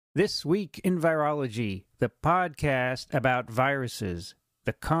This Week in Virology, the podcast about viruses,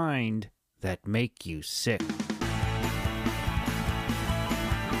 the kind that make you sick.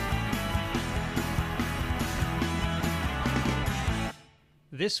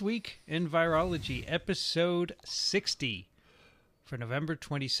 This Week in Virology, episode 60 for November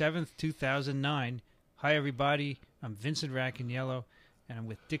 27th, 2009. Hi, everybody. I'm Vincent Racaniello, and I'm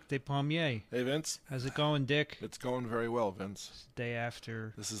with Dick DePalmier. Hey, Vince. How's it going, Dick? It's going very well, Vince. Day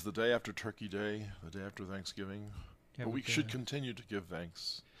after. This is the day after Turkey Day, the day after Thanksgiving. Yeah, but we should continue to give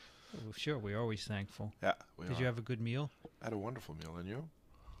thanks. Oh, sure, we're always thankful. Yeah, we Did are. you have a good meal? I had a wonderful meal, and you?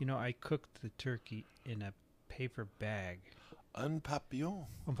 You know, I cooked the turkey in a paper bag. Un papillon.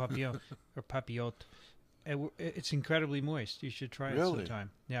 Un papillon, or papillote. It's incredibly moist. You should try it Really? sometime.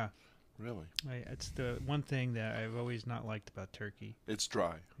 Yeah. Really? It's the one thing that I've always not liked about turkey. It's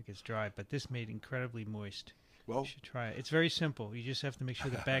dry. I think it's dry, but this made incredibly moist. Well, You should try it. It's very simple. You just have to make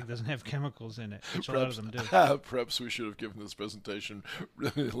sure the bag doesn't have chemicals in it, which a lot of them do. Perhaps we should have given this presentation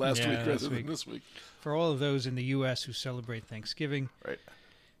last week rather than this week. For all of those in the U.S. who celebrate Thanksgiving, Right.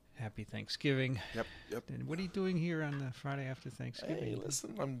 happy Thanksgiving. Yep. And what are you doing here on the Friday after Thanksgiving? Hey,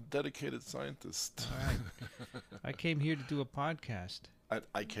 listen, I'm a dedicated scientist. All right. I came here to do a podcast.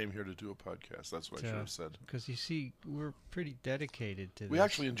 I came here to do a podcast. That's what I should have said. Because you see, we're pretty dedicated to this. We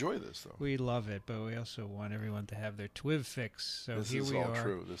actually enjoy this, though. We love it, but we also want everyone to have their TWiV fix. So This here is we all are.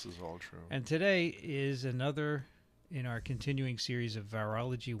 true. This is all true. And today is another in our continuing series of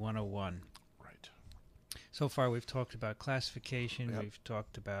Virology 101. Right. So far, we've talked about classification. Yep. We've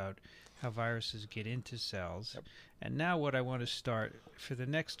talked about how viruses get into cells. Yep. And now what I want to start for the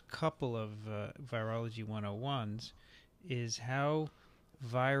next couple of Virology 101s is how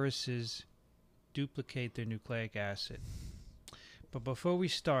viruses duplicate their nucleic acid. But before we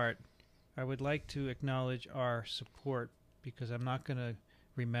start, I would like to acknowledge our support, because I'm not going to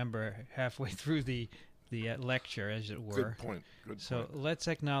remember halfway through the lecture, as it were. Good point. Good So point. let's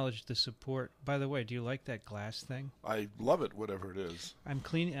acknowledge the support. By the way, do you like that glass thing? I love it, whatever it is. I'm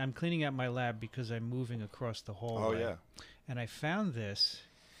cleaning out my lab because I'm moving across the hallway. Oh, yeah. And I found this,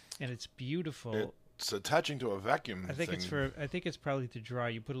 and it's beautiful. It's attaching to a vacuum I think thing. I think it's probably to dry.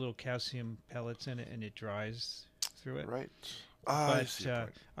 You put a little calcium pellets in it, and it dries through it. Right. I But see your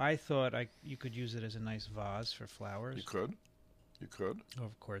point. I thought you could use it as a nice vase for flowers. You could. You could. Oh,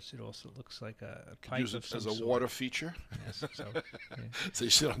 of course, it also looks like a Could pipe use of it some as a sort. water feature. Yes, so yeah. So you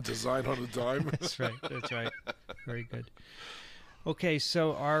sit on design on a dime. That's right. That's right. Very good. Okay,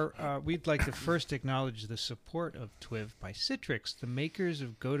 so we'd like to first acknowledge the support of TWiV by Citrix, the makers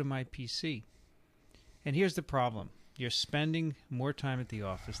of GoToMyPC. And here's the problem. You're spending more time at the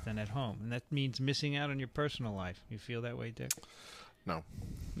office than at home, and that means missing out on your personal life. You feel that way, Dick? No.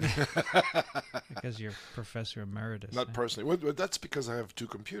 Because you're Professor Emeritus. Not personally. Well, that's because I have two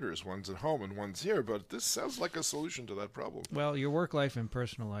computers. One's at home and one's here, but this sounds like a solution to that problem. Well, your work life and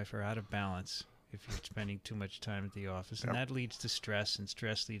personal life are out of balance if you're spending too much time at the office, and Yep. that leads to stress, and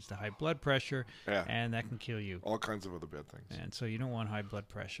stress leads to high blood pressure, Yeah. and that can kill you. All kinds of other bad things. And so you don't want high blood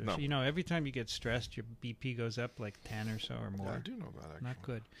pressure. No. So, every time you get stressed, your BP goes up like 10 or so or more. Yeah, I do know that, actually. Not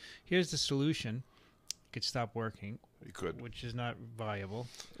good. Here's the solution. You could stop working, You could. which is not viable,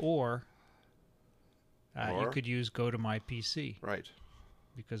 or you Or? could use GoToMyPC, Right.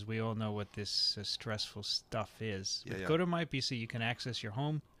 because we all know what this stressful stuff is. Yeah, With yeah. GoToMyPC, you can access your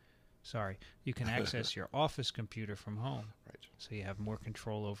you can access your office computer from home. Right. So you have more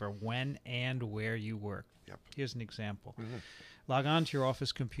control over when and where you work. Yep. Here's an example. Mm-hmm. Log on to your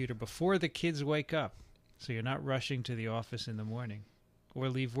office computer before the kids wake up, so you're not rushing to the office in the morning. Or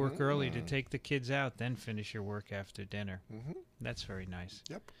leave work early to take the kids out, then finish your work after dinner. Mm-hmm. That's very nice.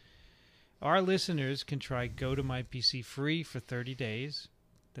 Yep. Our listeners can try GoToMyPC free for 30 days.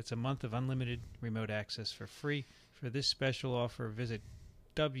 That's a month of unlimited remote access for free. For this special offer, visit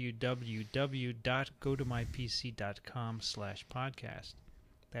www.gotomypc.com/podcast.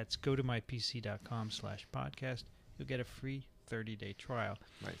 That's gotomypc.com/podcast. You'll get a free 30-day trial.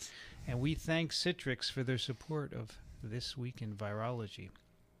 Nice. And we thank Citrix for their support of This Week in Virology.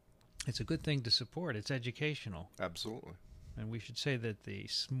 It's a good thing to support. It's educational. Absolutely. And we should say that the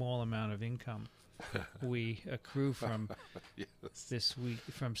small amount of income we accrue from Yes. this week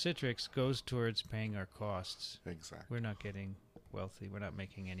from Citrix goes towards paying our costs. Exactly. We're not getting wealthy. We're not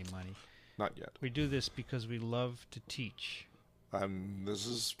making any money. Not yet. We do this because we love to teach. This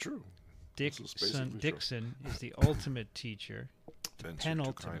is true. This is basically true. Dixon is the ultimate teacher. Vince, you're too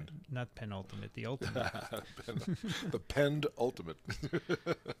Penultimate. kind. Not penultimate, the ultimate. The penned ultimate.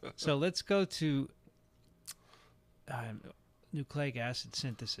 So let's go to nucleic acid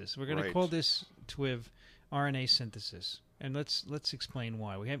synthesis. We're going to Right. call this TWiV RNA synthesis. And let's explain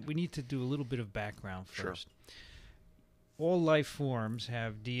why. We need to do a little bit of background Sure. first. All life forms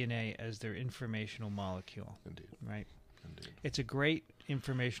have DNA as their informational molecule, Indeed. right? Indeed. It's a great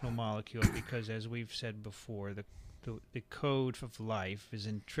informational molecule because, as we've said before, the code of life is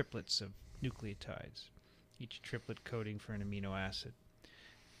in triplets of nucleotides, each triplet coding for an amino acid.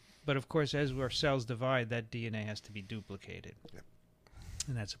 But of course, as our cells divide, that DNA has to be duplicated. Yep.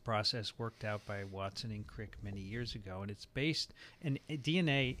 And that's a process worked out by Watson and Crick many years ago. And it's based, and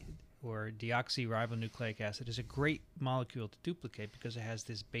DNA, or deoxyribonucleic acid, is a great molecule to duplicate because it has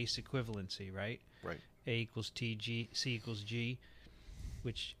this base equivalency, right? Right. A equals T, C equals G,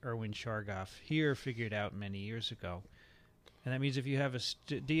 which Erwin Chargaff here figured out many years ago. And that means if you have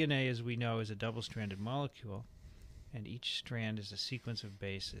DNA, as we know, is a double-stranded molecule, and each strand is a sequence of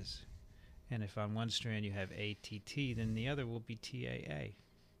bases. And if on one strand you have ATT, then the other will be TAA.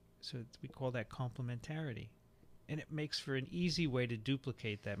 So we call that complementarity. And it makes for an easy way to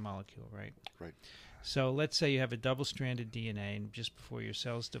duplicate that molecule, right? Right. So let's say you have a double-stranded DNA, and just before your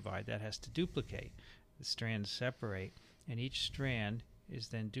cells divide, that has to duplicate. The strands separate, and each strand is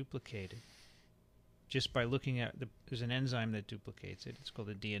then duplicated. Just by looking at there's an enzyme that duplicates it. It's called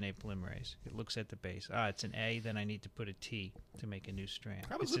a DNA polymerase. It looks at the base. It's an A, then I need to put a T to make a new strand.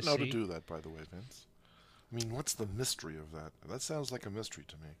 How does it know to do that, by the way, Vince? I mean, what's the mystery of that? That sounds like a mystery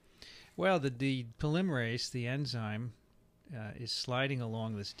to me. Well, the polymerase, the enzyme, is sliding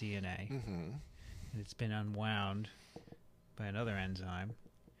along this DNA, and it's been unwound by another enzyme.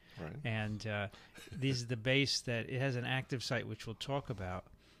 Right. And this is the base that it has an active site, which we'll talk about,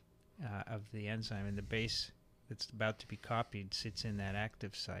 of the enzyme, and the base that's about to be copied sits in that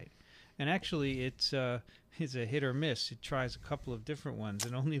active site. And actually, it's a hit or miss. It tries a couple of different ones,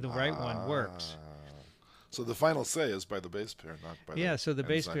 and only the right one works. So the final say is by the base pair, not by the so the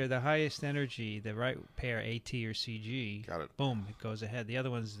base enzyme. pair, the highest energy, the right pair, AT or CG, Got it. boom, it goes ahead. The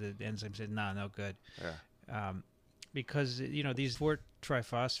other ones, the enzyme said, no good. Yeah. Because, these four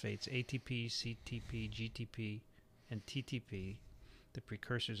triphosphates, ATP, CTP, GTP, and TTP, the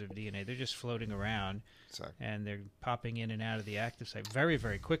precursors of DNA, they're just floating around, Exactly. and they're popping in and out of the active site very,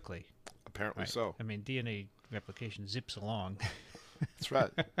 very quickly. Apparently Right? so. I mean, DNA replication zips along. That's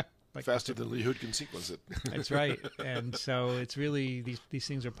right. Like Faster than Lee Hood can sequence it. That's right. And so it's really, these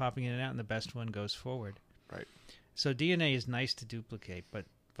things are popping in and out, and the best one goes forward. Right. So DNA is nice to duplicate, but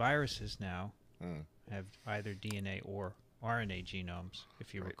viruses now Mm. have either DNA or RNA genomes,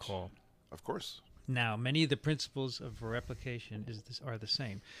 if you Right. recall. Of course. Now, many of the principles of replication are the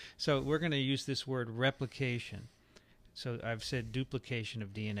same. So we're going to use this word replication. So I've said duplication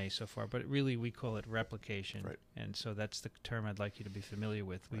of DNA so far, but really we call it replication. Right. And so that's the term I'd like you to be familiar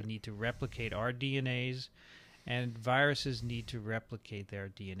with. We Right. need to replicate our DNAs, and viruses need to replicate their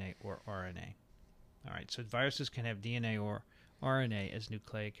DNA or RNA. All right, so viruses can have DNA or RNA as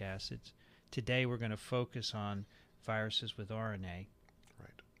nucleic acids. Today we're going to focus on viruses with RNA.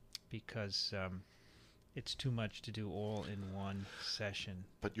 Right. Because it's too much to do all in one session.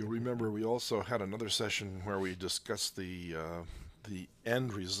 But you remember we also had another session where we discussed the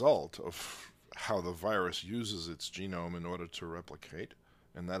end result of how the virus uses its genome in order to replicate,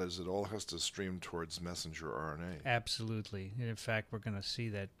 and that is it all has to stream towards messenger RNA. Absolutely. And in fact, we're going to see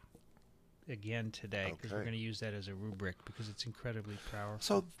that again today because we're Okay. going to use that as a rubric because it's incredibly powerful.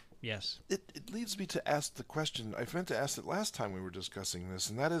 So yes. it leads me to ask the question, I meant to ask it last time we were discussing this,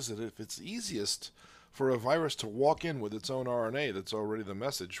 and that is that if it's easiest for a virus to walk in with its own RNA that's already the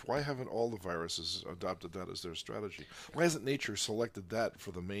message, why haven't all the viruses adopted that as their strategy? Why hasn't nature selected that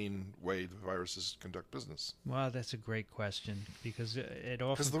for the main way the viruses conduct business? Well, that's a great question because it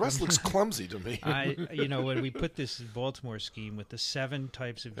often Because the rest looks clumsy to me. when we put this Baltimore scheme with the 7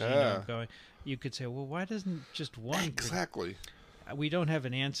 types of genome Yeah. going, you could say, well, why doesn't just one? Exactly. We don't have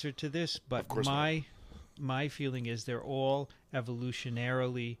an answer to this, but Of course my feeling is they're all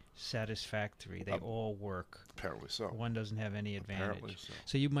evolutionarily satisfactory. They all work. Apparently so. One doesn't have any advantage. Apparently so.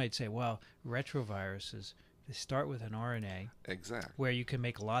 So you might say, well, retroviruses, they start with an RNA Exactly. where you can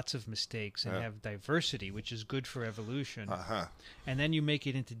make lots of mistakes and Yeah. have diversity, which is good for evolution. Uh-huh. And then you make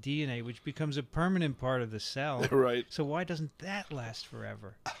it into DNA, which becomes a permanent part of the cell. Right. So why doesn't that last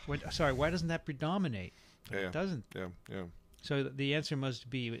forever? Why doesn't that predominate? Yeah. It doesn't. Yeah, yeah. So the answer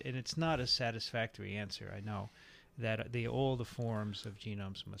must be, and it's not a satisfactory answer, I know, that all the forms of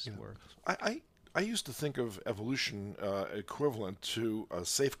genomes must work. I used to think of evolution equivalent to a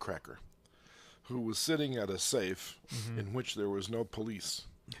safecracker who was sitting at a safe in which there was no police.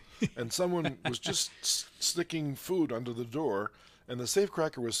 And someone was just sticking food under the door, and the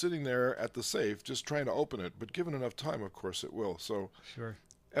safecracker was sitting there at the safe just trying to open it. But given enough time, of course, it will. So Sure.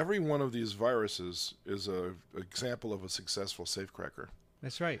 Every one of these viruses is an example of a successful safecracker.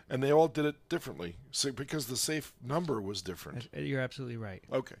 That's right. And they all did it differently, so because the safe number was different. You're absolutely right.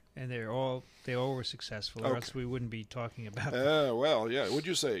 Okay. And they all were successful, or else we wouldn't be talking about them. Well, yeah. What'd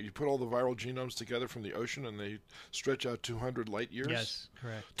you say? You put all the viral genomes together from the ocean and they stretch out 200 light years? Yes,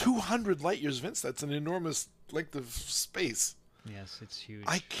 correct. 200 light years, Vince? That's an enormous length of space. Yes, it's huge.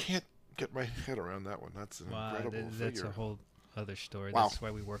 I can't get my head around that one. That's an incredible figure. That's a whole other story. Wow. That's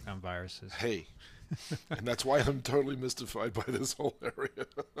why we work on viruses. Hey. And that's why I'm totally mystified by this whole area.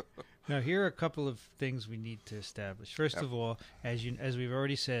 Now, here are a couple of things we need to establish. First of all, as we've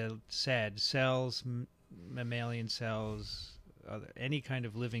already said, cells, mammalian cells, any kind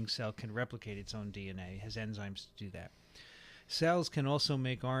of living cell can replicate its own DNA, has enzymes to do that. Cells can also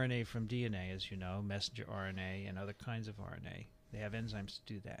make RNA from DNA, as you know, messenger RNA and other kinds of RNA. They have enzymes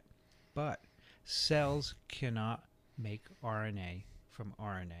to do that. But cells cannot make RNA from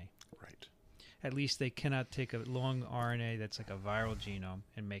RNA. Right. At least they cannot take a long RNA that's like a viral genome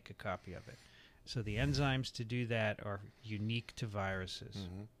and make a copy of it. So the enzymes to do that are unique to viruses.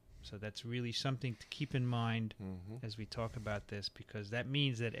 Mm-hmm. So that's really something to keep in mind as we talk about this, because that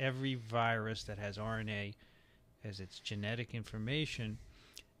means that every virus that has RNA as its genetic information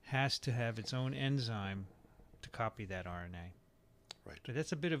has to have its own enzyme to copy that RNA. Right. But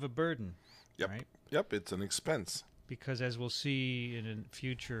that's a bit of a burden, right? Yep, it's an expense. Because as we'll see in a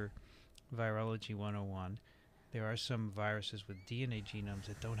future Virology 101, there are some viruses with DNA genomes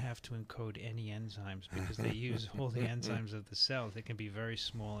that don't have to encode any enzymes because they use all the enzymes of the cells. They can be very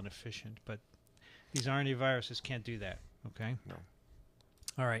small and efficient, but these RNA viruses can't do that, okay? No.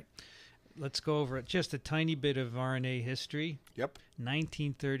 All right. Let's go over just a tiny bit of RNA history. Yep.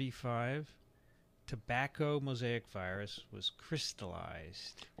 1935, tobacco mosaic virus was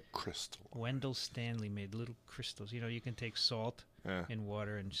crystallized. Crystal. Wendell Stanley made little crystals. You know, you can take salt in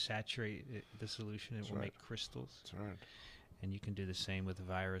water and saturate the solution. It will make crystals. That's right. And you can do the same with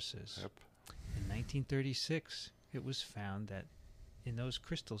viruses. Yep. In 1936, it was found that in those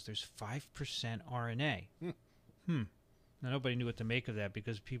crystals, there's 5% RNA. Now, nobody knew what to make of that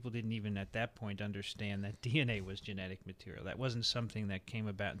because people didn't even at that point understand that DNA was genetic material. That wasn't something that came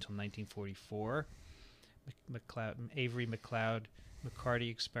about until 1944. Avery McLeod McCarty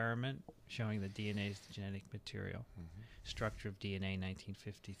experiment showing that DNA is the genetic material. Structure of DNA,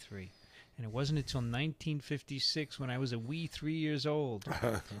 1953. And it wasn't until 1956, when I was a wee 3 years old,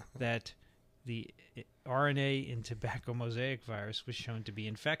 that the RNA in tobacco mosaic virus was shown to be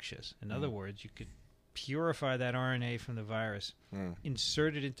infectious. In other words, you could purify that RNA from the virus,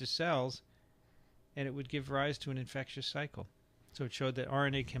 insert it into cells, and it would give rise to an infectious cycle. So it showed that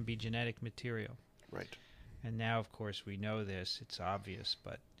RNA can be genetic material. Right. And now, of course, we know this. It's obvious,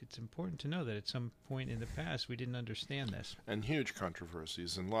 but it's important to know that at some point in the past, we didn't understand this. And huge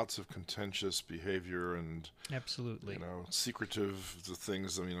controversies and lots of contentious behavior and absolutely, secretive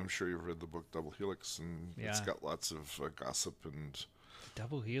things. I mean, I'm sure you've read the book Double Helix, and it's got lots of gossip and.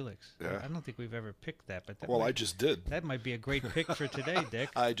 Double helix. Yeah. I don't think we've ever picked that, but I just did. That might be a great pick for today, Dick.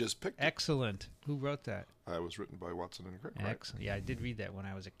 I just picked it. Excellent. Who wrote that? It was written by Watson and Crick. Excellent. Right? Yeah, I did read that when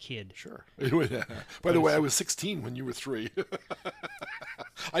I was a kid. Sure. By the way, I was 16 when you were 3.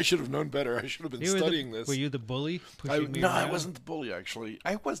 I should have known better. I should have been studying this. Were you the bully? No, I wasn't the bully, actually.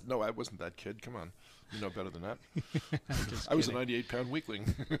 I wasn't that kid. Come on. You know better than that. I was a 98-pound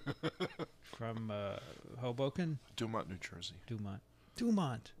weakling. From Hoboken? Dumont, New Jersey. Dumont.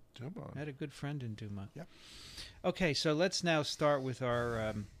 I had a good friend in Dumont. Yep. Okay, so let's now start with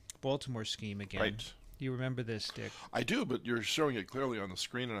our Baltimore scheme again. Right. Do you remember this, Dick? I do, but you're showing it clearly on the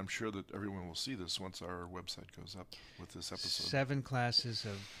screen, and I'm sure that everyone will see this once our website goes up with this episode. 7 classes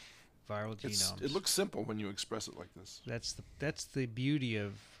of viral genomes. It looks simple when you express it like this. That's the beauty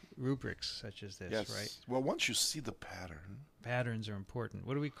of rubrics such as this, right? Well, once you see the pattern. Patterns are important.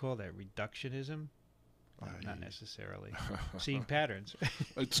 What do we call that? Reductionism? Not necessarily. Seeing patterns.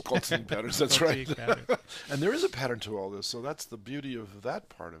 It's called seeing patterns, that's right. And there is a pattern to all this, so that's the beauty of that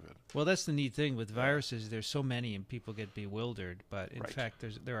part of it. Well, that's the neat thing. With viruses, there's so many and people get bewildered, but in fact,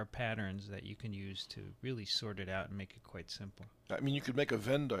 there are patterns that you can use to really sort it out and make it quite simple. I mean, you could make a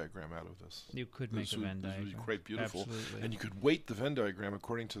Venn diagram out of this. You could make a Venn diagram. This would be quite beautiful. Absolutely. And you could weight the Venn diagram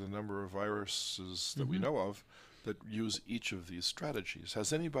according to the number of viruses that we know of that use each of these strategies.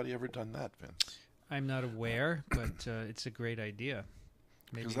 Has anybody ever done that, Vince? I'm not aware, but it's a great idea.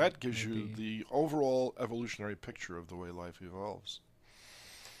 Because that gives you the overall evolutionary picture of the way life evolves.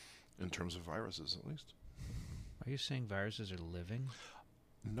 In terms of viruses, at least. Are you saying viruses are living?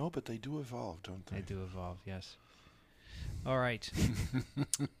 No, but they do evolve, don't they? They do evolve, yes. All right.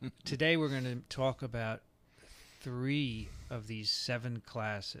 Today we're going to talk about 3 of these 7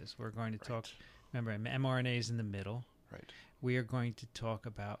 classes. We're going to talk, Right. remember, mRNA is in the middle. Right. We are going to talk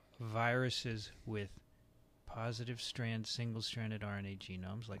about viruses with positive strand, single-stranded RNA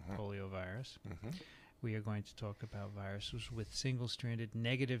genomes, like poliovirus. We are going to talk about viruses with single-stranded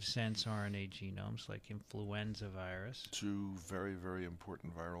negative sense RNA genomes, like influenza virus. 2 very, very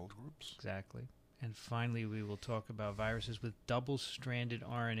important viral groups. Exactly. And finally, we will talk about viruses with double-stranded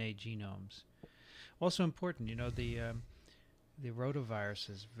RNA genomes. Also important, you know, the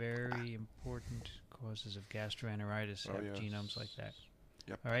rotaviruses, very important causes of gastroenteritis, have genomes like that.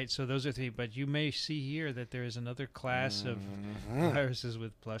 Yep. All right, so those are 3. But you may see here that there is another class of viruses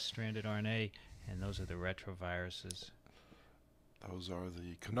with plus-stranded RNA, and those are the retroviruses. Those are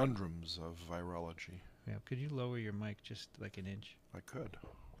the conundrums of virology. Yeah, could you lower your mic just like an inch? I could.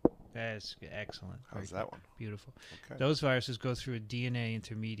 That's excellent. How's that one? Beautiful. Okay. Those viruses go through a DNA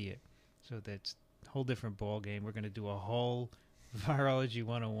intermediate, so that's a whole different ball game. We're going to do a whole Virology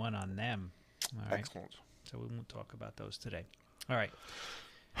 101 on them. All right. Excellent. So we won't talk about those today. All right.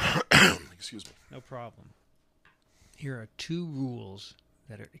 Excuse me. No problem. Here are 2 rules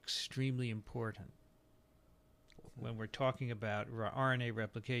that are extremely important when we're talking about RNA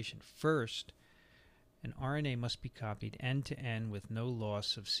replication. First, an RNA must be copied end-to-end with no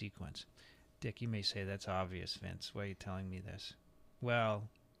loss of sequence. Dick, you may say that's obvious, Vince. Why are you telling me this? Well,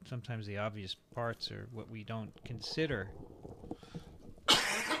 sometimes the obvious parts are what we don't consider.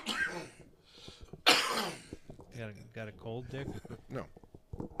 Got a cold, Dick? No.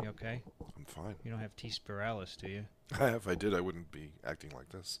 You okay? I'm fine. You don't have T. spiralis, do you? If I did, I wouldn't be acting like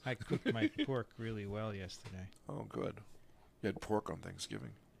this. I cooked my pork really well yesterday. Oh, good. You had pork on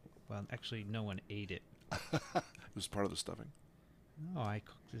Thanksgiving. Well, actually, no one ate it. It was part of the stuffing. No, I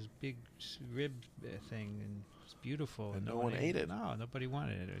cooked this big rib thing, and it's beautiful. And no one ate it. No, nobody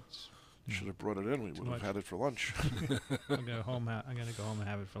wanted it. It's Should have brought it in. We would have had it for lunch. I'm gonna go home and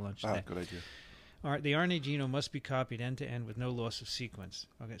have it for lunch today. Good idea. All right, the RNA genome must be copied end to end with no loss of sequence.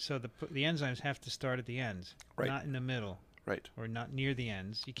 Okay, so the enzymes have to start at the ends, not in the middle, right, or not near the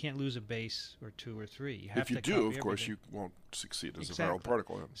ends. You can't lose a base or 2 or 3. You have if you to do, of copy course, everything. you won't succeed as Exactly. a viral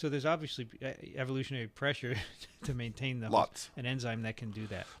particle. So there's obviously evolutionary pressure to maintain an enzyme that can do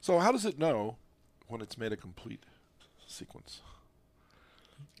that. So how does it know when it's made a complete sequence?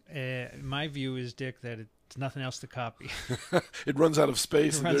 My view is, Dick, that it's nothing else to copy. It runs out of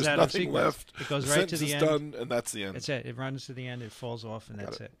space and there's nothing left. It goes the right to the end. Done, and that's the end. That's it. It runs to the end. It falls off, and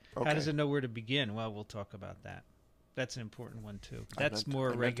that's it. Okay. How does it know where to begin? Well, we'll talk about that. That's an important one too. That's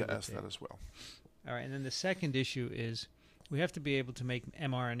more regular. I meant to ask that as well. All right, and then the second issue is we have to be able to make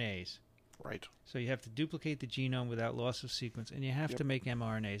mRNAs. Right. So you have to duplicate the genome without loss of sequence, and you have to make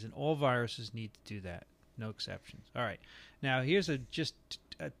mRNAs, and all viruses need to do that. No exceptions. All right. Now, here's just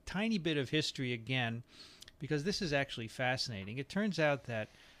a tiny bit of history again, because this is actually fascinating. It turns out that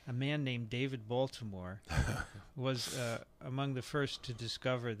a man named David Baltimore was among the first to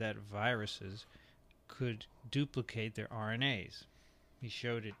discover that viruses could duplicate their RNAs. He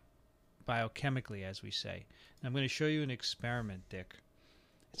showed it biochemically, as we say. And I'm going to show you an experiment, Dick.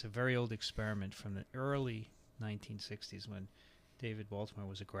 It's a very old experiment from the early 1960s when David Baltimore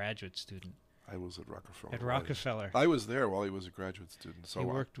was a graduate student. I was at Rockefeller. At Rockefeller. I was there while he was a graduate student. So he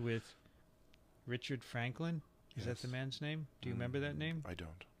worked with Richard Franklin. Is that the man's name? Do you remember that name? I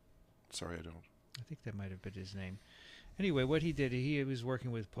don't. Sorry, I don't. I think that might have been his name. Anyway, what he did, he was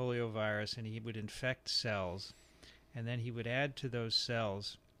working with poliovirus, and he would infect cells, and then he would add to those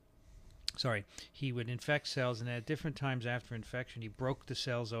cells. Sorry, he would infect cells, and at different times after infection, he broke the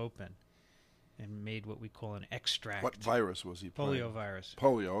cells open and made what we call an extract. What virus was he playing? Poliovirus.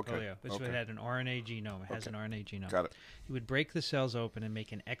 Polio, okay. Polio. This one had an RNA genome. It has an RNA genome. Got it. He would break the cells open and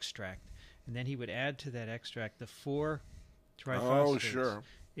make an extract, and then he would add to that extract the 4 triphosphates. Oh, sure.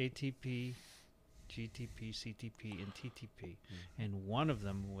 ATP, GTP, CTP, and TTP. And one of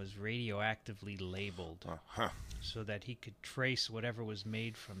them was radioactively labeled so that he could trace whatever was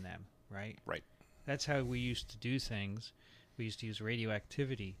made from them, right? Right. That's how we used to do things. We used to use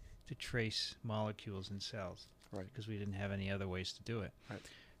radioactivity to trace molecules in cells. Right. Because we didn't have any other ways to do it. Right.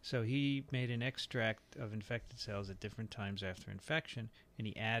 So he made an extract of infected cells at different times after infection, and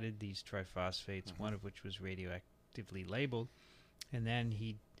he added these triphosphates, one of which was radioactively labeled, and then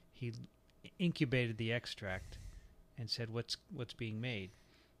he incubated the extract and said, "What's being made?"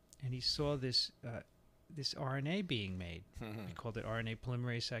 And he saw this this RNA being made. He called it RNA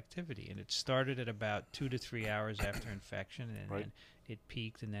polymerase activity, and it started at about 2 to 3 hours after infection, and then it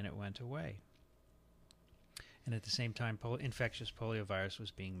peaked, and then it went away. And at the same time, infectious poliovirus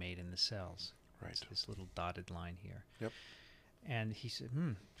was being made in the cells. Right. It's this little dotted line here. Yep. And he said,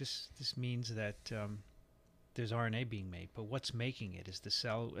 this means that there's RNA being made, but what's making it? Is the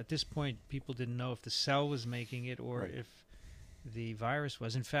cell? At this point, people didn't know if the cell was making it or Right. if the virus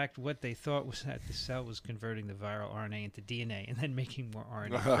was. In fact, what they thought was that the cell was converting the viral RNA into DNA and then making more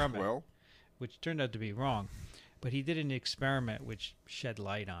RNA from it, Well, which turned out to be wrong. But he did an experiment which shed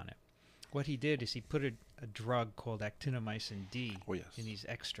light on it. What he did is he put a drug called actinomycin D oh yes. in these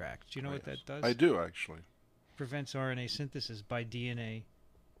extracts. Do you know Oh, what yes. that does? I do actually. Prevents RNA synthesis by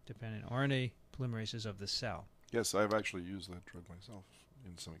DNA-dependent RNA polymerases of the cell. Yes, I've actually used that drug myself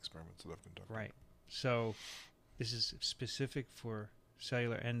in some experiments that I've conducted. Right. So this is specific for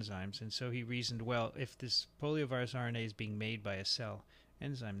cellular enzymes, and so he reasoned, well, if this poliovirus RNA is being made by a cell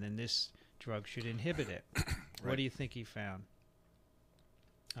enzyme, then this drug should inhibit it. What Right. do you think he found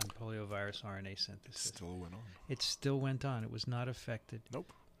on poliovirus RNA It synthesis? still went on. It still went on. It was not affected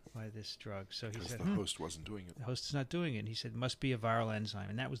Nope. by this drug. So he Because said, the host wasn't doing it. the host is not doing it. And he said, must be a viral enzyme.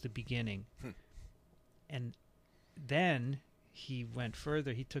 And that was the beginning. And then he went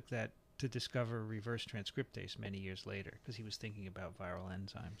further. He took that to discover reverse transcriptase many years later because he was thinking about viral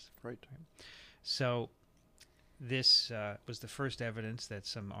enzymes. Right. So this was the first evidence that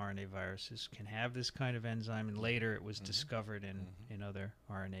some RNA viruses can have this kind of enzyme, and later it was discovered in other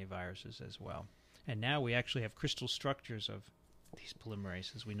RNA viruses as well. And now we actually have crystal structures of these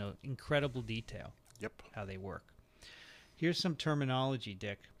polymerases. We know incredible detail Yep. how they work. Here's some terminology,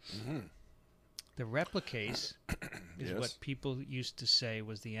 Dick. Mm-hmm. The replicase is Yes. what people used to say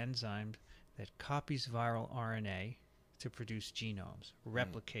was the enzyme that copies viral RNA to produce genomes.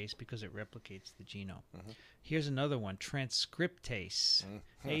 Replicase because it replicates the genome. Here's another one, transcriptase.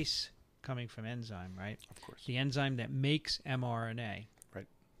 Ace coming from enzyme, right? Of course. The enzyme that makes mRNA. Right.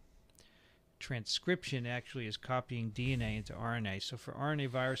 Transcription actually is copying DNA into RNA. So for RNA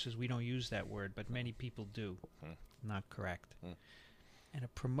viruses, we don't use that word, but many people do. Not correct. And a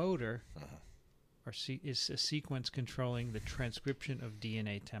promoter is a sequence controlling the transcription of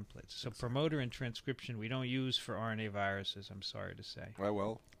DNA templates. So promoter and transcription we don't use for RNA viruses, I'm sorry to say.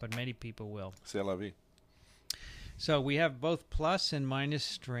 Well, But many people will. c'est la vie. So we have both plus and minus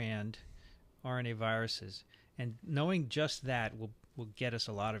strand RNA viruses. And knowing just that will get us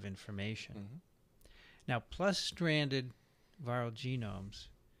a lot of information. Now, plus-stranded viral genomes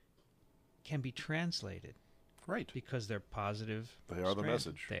can be translated. Right. Because they're positive. They are the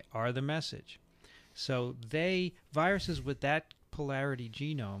message. They are the message. So viruses with that polarity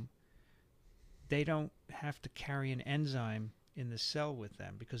genome, they don't have to carry an enzyme in the cell with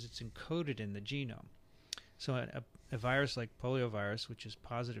them because it's encoded in the genome. So a virus like poliovirus, which is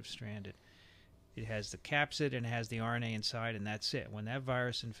positive stranded, it has the capsid and it has the RNA inside, and that's it. When that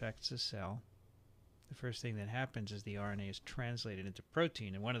virus infects a cell, the first thing that happens is the RNA is translated into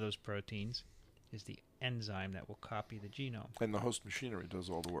protein, and one of those proteins is the enzyme that will copy the genome. And the host machinery does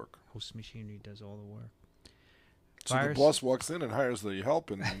all the work. Host machinery does all the work. So the boss walks in and hires the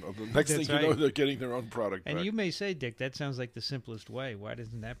help, and the next thing you know, they're getting their own product And back. you may say, Dick, that sounds like the simplest way. Why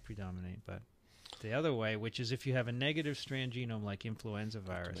doesn't that predominate? But the other way, which is if you have a negative strand genome like influenza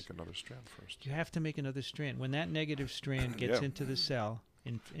virus, Make another strand first. you have to make another strand. When that negative strand gets into the cell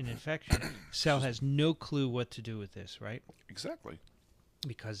in infection, the cell has no clue what to do with this, right? Exactly.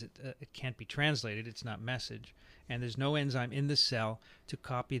 Because it can't be translated. It's not message. And there's no enzyme in the cell to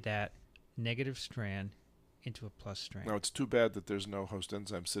copy that negative strand into a plus strand. Now, it's too bad that there's no host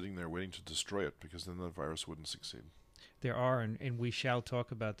enzyme sitting there waiting to destroy it, because then the virus wouldn't succeed. There are, and we shall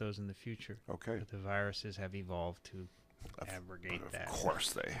talk about those in the future. Okay. But the viruses have evolved to abrogate that. Of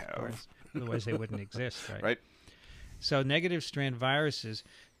course they have. Otherwise they wouldn't exist, right? Right. So negative strand viruses,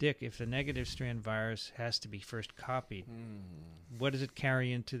 Dick, if the negative strand virus has to be first copied, what does it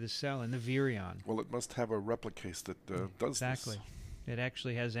carry into the cell in the virion? Well, it must have a replicase that does Exactly. this. It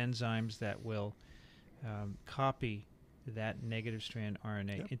actually has enzymes that will copy that negative strand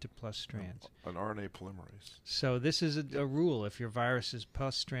RNA into plus strands. An RNA polymerase. So this is a rule. If your virus is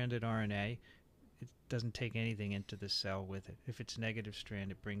plus-stranded RNA, it doesn't take anything into the cell with it. If it's negative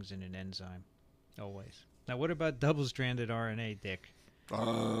strand, it brings in an enzyme, always. Now, what about double-stranded RNA, Dick?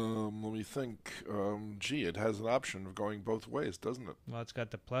 Let me think. Gee, it has an option of going both ways, doesn't it? Well, it's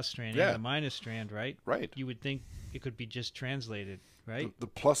got the plus strand Yeah. and the minus strand, right? Right. You would think it could be just translated, right? The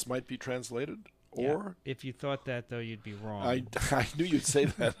plus might be translated, or... Yeah. If you thought that, though, you'd be wrong. I knew you'd say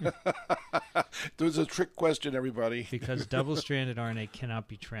that. There was a trick question, everybody. Because double-stranded RNA cannot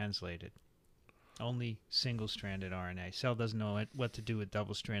be translated. Only single-stranded RNA. Cell doesn't know what to do with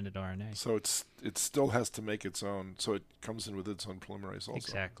double-stranded RNA. So it still has to make its own, so it comes in with its own polymerase also.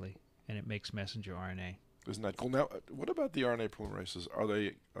 Exactly. And it makes messenger RNA. Isn't that cool? Now, what about the RNA polymerases? Are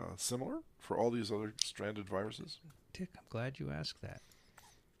they similar for all these other stranded viruses? Dick, I'm glad you asked that.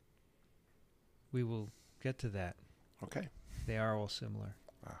 We will get to that. Okay. They are all similar.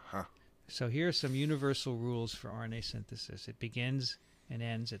 Uh-huh. So here are some universal rules for RNA synthesis. It begins and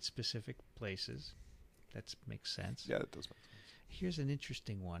ends at specific places. That makes sense. Yeah, that does make sense. Here's an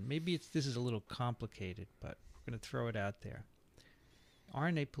interesting one. Maybe this is a little complicated, but we're going to throw it out there.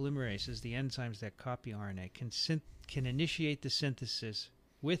 RNA polymerases, the enzymes that copy RNA, can initiate the synthesis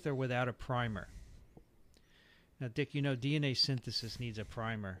with or without a primer. Now, Dick, you know DNA synthesis needs a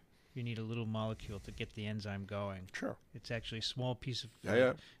primer. You need a little molecule to get the enzyme going. Sure. It's actually a small piece of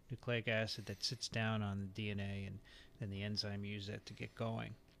nucleic acid that sits down on the DNA, and then the enzyme uses it to get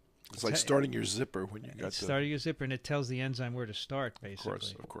going. It's like starting your zipper when you got starting your zipper, and it tells the enzyme where to start, basically.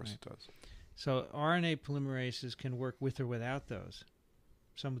 Of course it does. So RNA polymerases can work with or without those.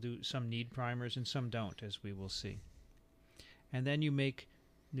 Some do. Some need primers, and some don't, as we will see. And then you make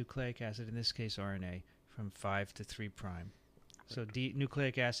nucleic acid, in this case RNA, from 5 to 3 prime. So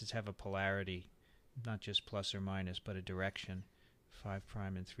nucleic acids have a polarity, not just plus or minus, but a direction, 5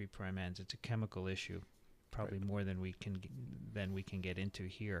 prime and 3 prime ends. It's a chemical issue, probably more than we can get into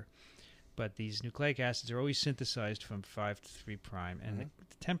here. But these nucleic acids are always synthesized from 5 to 3 prime, and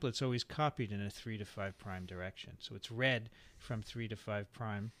the template's always copied in a 3 to 5 prime direction. So it's read from 3 to 5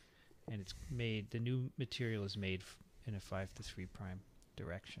 prime, and it's made. The new material is made in a 5 to 3 prime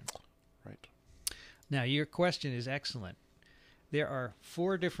direction. Right. Now, your question is excellent. There are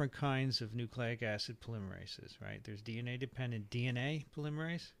 4 different kinds of nucleic acid polymerases, right? There's DNA-dependent DNA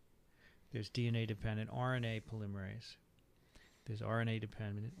polymerase. There's DNA-dependent RNA polymerase. There's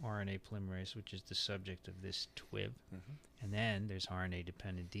RNA-dependent RNA polymerase, which is the subject of this TWiV. And then there's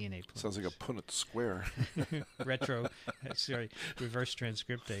RNA-dependent DNA polymerase. Sounds like a Punnett square. Reverse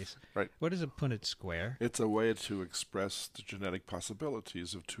transcriptase. Right. What is a Punnett square? It's a way to express the genetic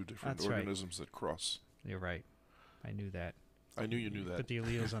possibilities of 2 different organisms that cross. You're right. I knew that. I knew you knew that. Put the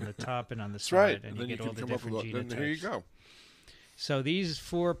alleles on the top and on the That's side, right. and then you get all the different genotypes. Then here you go. So these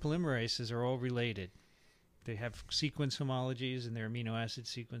 4 polymerases are all related. They have sequence homologies in their amino acid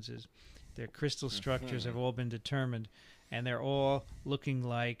sequences. Their crystal structures have all been determined, and they're all looking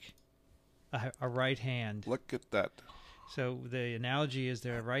like a right hand. Look at that. So the analogy is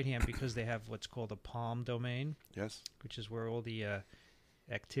they're a right hand because they have what's called a palm domain. Yes. Which is where all the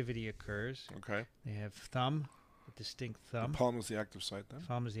activity occurs. Okay. They have thumb, a distinct thumb. The palm is the active site then?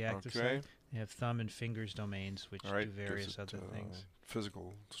 Palm is the active site. They have thumb and fingers domains, which do various other things.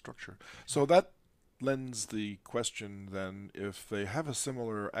 Physical structure. So that lends the question then, if they have a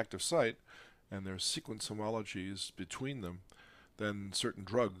similar active site and there's sequence homologies between them, then certain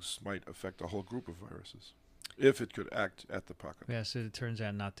drugs might affect a whole group of viruses, if it could act at the pocket. Yeah, so it turns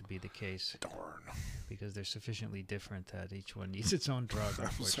out not to be the case. Darn. Because they're sufficiently different that each one needs its own drug,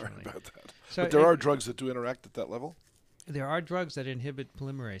 unfortunately. I'm sorry about that. So but there are drugs that do interact at that level? There are drugs that inhibit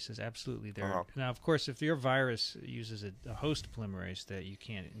polymerases, absolutely. Now, of course, if your virus uses a host polymerase, that you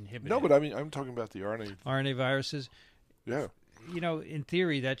can't inhibit No, but I mean, I'm talking about the RNA. RNA viruses? Yeah. You know, in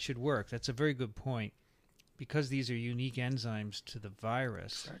theory, that should work. That's a very good point. Because these are unique enzymes to the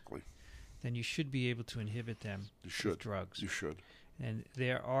virus, then you should be able to inhibit them with drugs. You should. And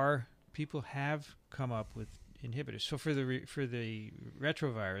people have come up with inhibitors. So for the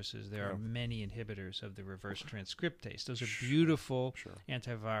retroviruses, there are many inhibitors of the reverse transcriptase. Those are beautiful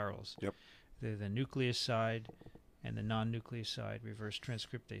antivirals. Yep. They're the nucleoside and the non-nucleoside reverse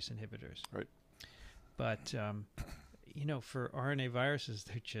transcriptase inhibitors. Right. But you know, for RNA viruses,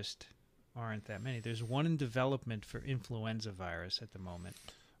 there just aren't that many. There's one in development for influenza virus at the moment.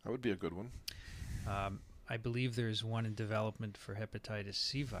 That would be a good one. I believe there's one in development for hepatitis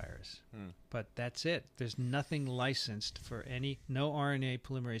C virus, but that's it. There's nothing licensed for no RNA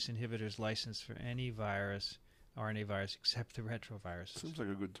polymerase inhibitors licensed for any virus, RNA virus, except the retroviruses. Seems like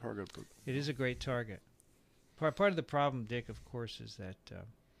a good target, but it is a great target. Part of the problem, Dick, of course, is that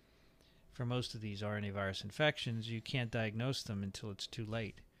for most of these RNA virus infections, you can't diagnose them until it's too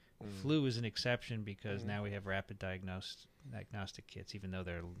late. Flu is an exception because now we have rapid diagnostic kits, even though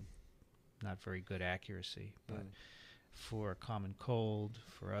they're not very good accuracy. But for a common cold,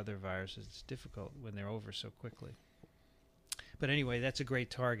 for other viruses, it's difficult when they're over so quickly. But anyway, that's a great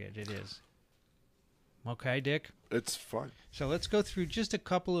target. It is. Okay, Dick? It's fine. So let's go through just a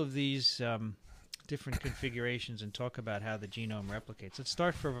couple of these different configurations and talk about how the genome replicates. Let's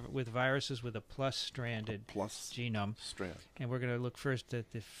start with viruses with a plus-stranded genome. And we're going to look first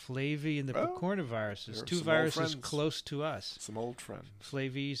at the Flavi and the picornaviruses, 2 viruses close to us. Some old friends.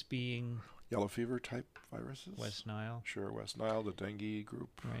 Flavi's being yellow fever type viruses. West Nile. Sure, West Nile, the dengue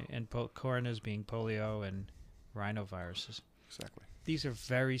group. Right, and picornas being polio and rhinoviruses. Exactly. These are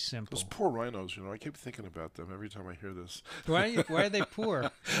very simple. Those poor rhinos, I keep thinking about them every time I hear this. Why are they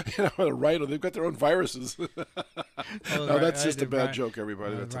poor? A rhino, they've got their own viruses. Oh, No, that's just a bad joke,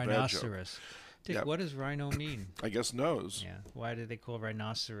 everybody. That's a bad joke. Rhinoceros. Dick, Yep. what does rhino mean? I guess nose. Yeah. Why do they call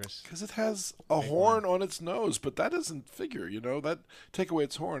rhinoceros? Because it has a horn on its nose, but that doesn't figure, That take away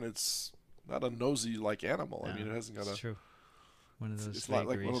its horn, it's not a nosy-like animal. No, I mean, it hasn't got it's true. One of those It's not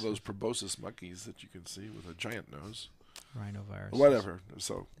like one of vagaries those proboscis monkeys that you can see with a giant nose. rhinoviruses. Whatever.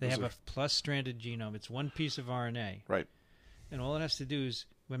 So They have a plus-stranded genome. It's one piece of RNA. right. And all it has to do is,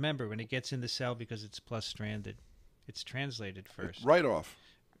 remember, when it gets in the cell, because it's plus-stranded, it's translated first. Right off.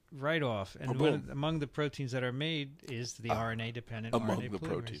 Right off. And Boom. among the proteins that are made is the RNA-dependent Among RNA the polymerase.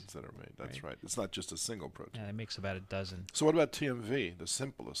 proteins that are made. That's right. It's not just a single protein. Yeah, it makes about a dozen. So what about TMV, the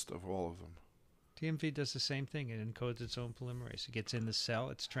simplest of all of them? TMV does the same thing. It encodes its own polymerase. It gets in the cell.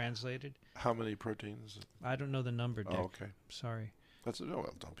 It's translated. How many proteins? I don't know the number, Dick. Oh, okay. Sorry.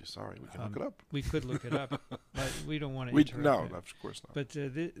 Well, don't be sorry. We can look it up. We could look it up, but we don't want to No, interrupt it. of course not. But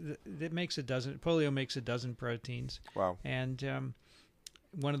it makes a dozen. Polio makes a dozen proteins. Wow. And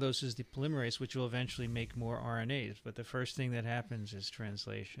one of those is the polymerase, which will eventually make more RNAs. But the first thing that happens is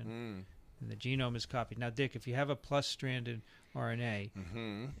translation. And the genome is copied. Now, Dick, if you have a plus-stranded RNA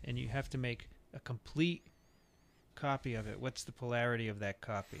and you have to make a complete copy of it, what's the polarity of that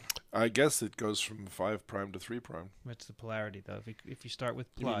copy? I guess it goes from 5' to 3'. What's the polarity, though? If you start with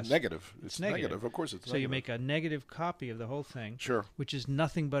You mean plus, negative. it's negative. negative. Of course it's so negative. you make a negative copy of the whole thing, Sure. which is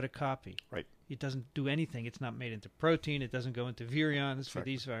nothing but a copy. Right. It doesn't do anything. It's not made into protein. It doesn't go into virions for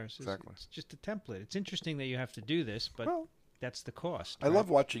Exactly. these viruses. Exactly. It's just a template. It's interesting that you have to do this, but Well, that's the cost. I love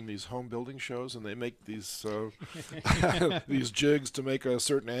watching these home building shows, and they make these these jigs to make a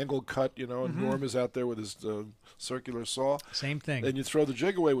certain angle cut, and Norm is out there with his circular saw. Same thing. And you throw the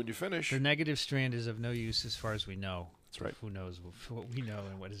jig away when you finish. The negative strand is of no use as far as we know. That's right. Who knows what we know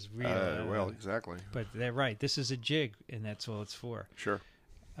and what is real. Well, exactly. But they're right. This is a jig, and that's all it's for. Sure.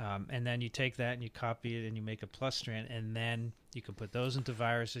 And then you take that and you copy it and you make a plus strand, and then you can put those into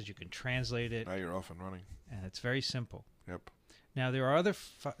viruses. You can translate it, Now you're off and running. and it's very simple. Yep. Now there are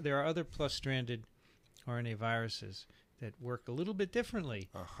other plus-stranded RNA viruses that work a little bit differently,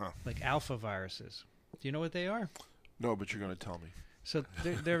 like alpha viruses. Do you know what they are? No, but you're going to tell me. So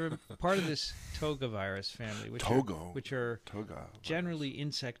they're part of this toga virus family, which are Toga. generally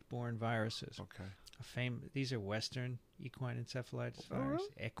insect-borne viruses. Okay. These are Western equine encephalitis virus,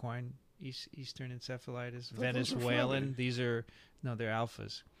 equine Eastern encephalitis, Those are Venezuelan. funny. They're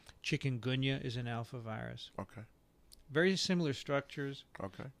alphas. Chikungunya is an alpha virus. Okay. Very similar structures,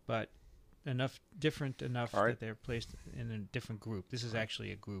 Okay. but different enough All right. that they're placed in a different group. This is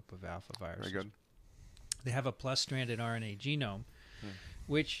actually a group of alpha viruses. Very good. They have a plus-stranded RNA genome,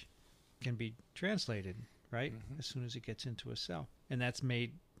 which can be translated, right, as soon as it gets into a cell. And that's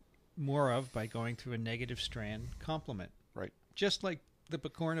made more of by going through a negative strand complement. Right. Just like the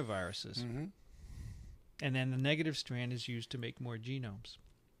picornaviruses. And then the negative strand is used to make more genomes.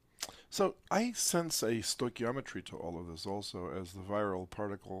 So I sense a stoichiometry to all of this also, as the viral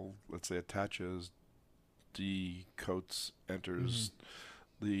particle, let's say, attaches, decoats, enters,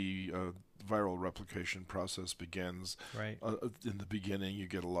 the viral replication process begins. Right. In the beginning, you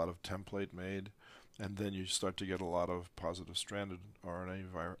get a lot of template made, and then you start to get a lot of positive stranded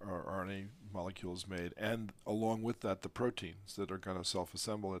RNA molecules made, and along with that, the proteins that are going to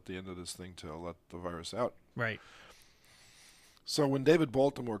self-assemble at the end of this thing to let the virus out. Right. So when David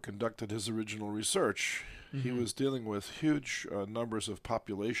Baltimore conducted his original research, he was dealing with huge numbers of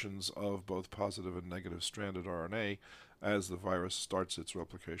populations of both positive and negative stranded RNA as the virus starts its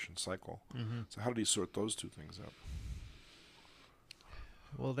replication cycle. So how did he sort those two things out?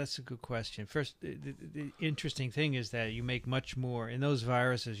 Well, that's a good question. First, the interesting thing is that you make much more, in those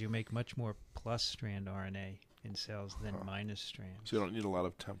viruses, you make much more plus strand RNA in cells than minus strands. So you don't need a lot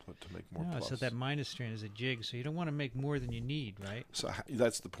of template to make more plus. So that minus strand is a jig, so you don't want to make more than you need, right? So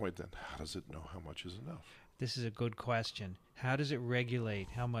that's the point then. How does it know how much is enough? This is a good question. How does it regulate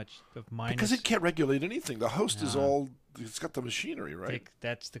how much of minus... Because it can't regulate anything. The host is all... It's got the machinery, right?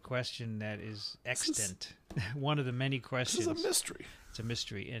 That's the question that is extant. One of the many questions. This is a mystery. It's a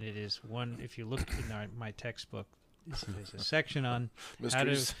mystery, and it is one... If you look in my textbook, there's a section on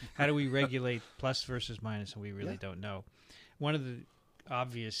how do we regulate plus versus minus, and we really don't know. One of the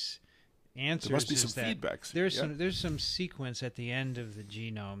obvious answers there must be is some that feedbacks. there's some sequence at the end of the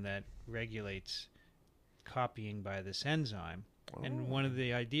genome that regulates copying by this enzyme. And one of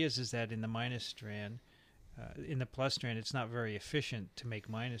the ideas is that in the minus strand, in the plus strand, it's not very efficient to make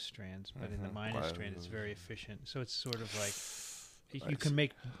minus strands, but in the minus strand, it's very efficient. So it's sort of like You can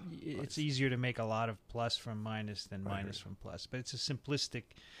make, it's easier to make a lot of plus from minus than minus from plus. But it's a simplistic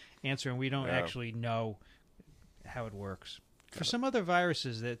answer, and we don't actually know how it works. For some other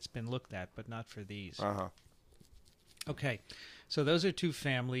viruses, that's been looked at, but not for these. Okay, so those are two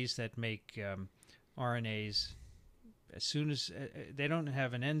families that make RNAs. As soon as they don't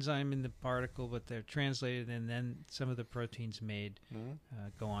have an enzyme in the particle, but they're translated, and then some of the proteins made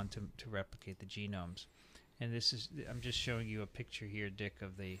go on to replicate the genomes. And this is, I'm just showing you a picture here, Dick,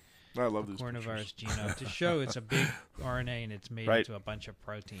 of the coronavirus genome to show it's a big RNA and it's made into a bunch of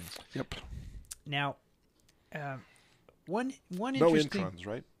proteins. Yep. Now, one no interesting... introns,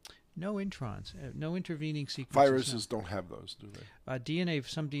 right? No introns. No intervening sequences. Viruses don't have those, do they? DNA,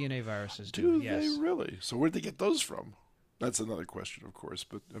 some DNA viruses do. Do yes. They really? So where'd they get those from? That's another question, of course.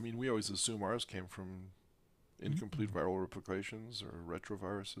 But, I mean, we always assume ours came from incomplete viral replications or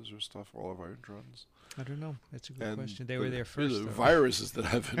retroviruses or stuff, all of our introns. I don't know. That's a good question. They were there first. The viruses that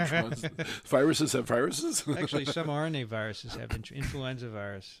have introns. Viruses have viruses? Actually, some RNA viruses have influenza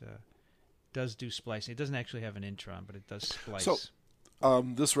virus does do splicing. It doesn't actually have an intron, but it does splice. So,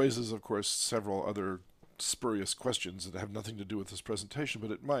 this raises, of course, several other spurious questions that have nothing to do with this presentation,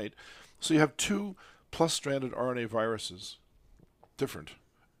 but it might. So you have two plus-stranded RNA viruses, different,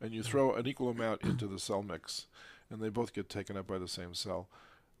 and you throw an equal amount into the cell mix, and they both get taken up by the same cell.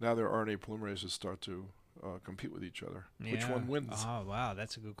 Now their RNA polymerases start to compete with each other. Yeah. Which one wins? Oh, wow,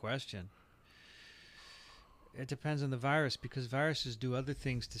 that's a good question. It depends on the virus, because viruses do other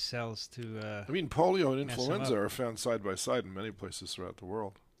things to cells to I mean, polio and influenza are found side by side in many places throughout the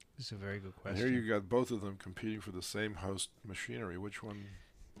world. This is a very good question. And here you got both of them competing for the same host machinery. Which one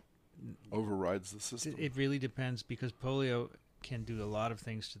overrides the system? It really depends, because polio can do a lot of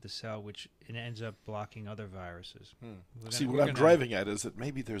things to the cell, which it ends up blocking other viruses. See, what I'm driving at is that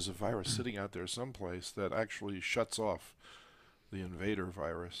maybe there's a virus sitting out there someplace that actually shuts off the invader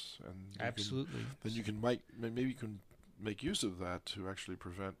virus, and absolutely. Then you can maybe you can make use of that to actually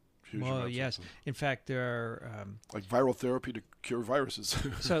prevent huge well, amounts yes. of In fact, there are like viral therapy to cure viruses.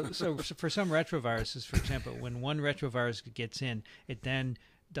 so for some retroviruses, for example, when one retrovirus gets in, it then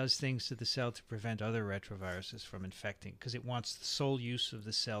does things to the cell to prevent other retroviruses from infecting, because it wants the sole use of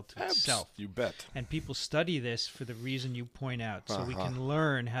the cell to itself. You bet. And people study this for the reason you point out, so we can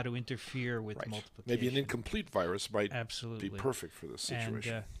learn how to interfere with multiplication. Maybe an incomplete virus might be perfect for this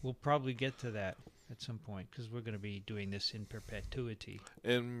situation. And we'll probably get to that at some point, because we're going to be doing this in perpetuity.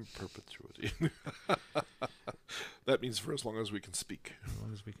 In perpetuity. That means for as long as we can speak. As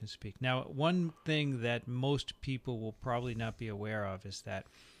long as we can speak. Now, one thing that most people will probably not be aware of is that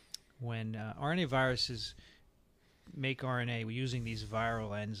when RNA viruses make RNA using these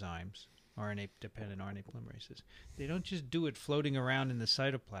viral enzymes, RNA-dependent RNA polymerases, they don't just do it floating around in the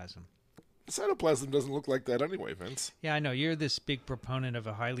cytoplasm. The cytoplasm doesn't look like that anyway, Vince. Yeah, I know. You're this big proponent of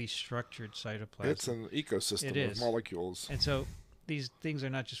a highly structured cytoplasm. It's an ecosystem of molecules. And so these things are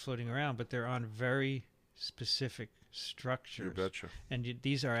not just floating around, but they're on very specific structures. You betcha. And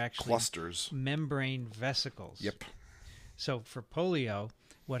these are actually clusters, membrane vesicles. Yep. So for polio,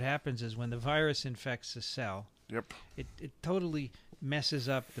 what happens is when the virus infects a cell, it totally messes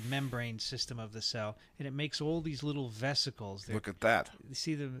up the membrane system of the cell, and it makes all these little vesicles. Look at that. You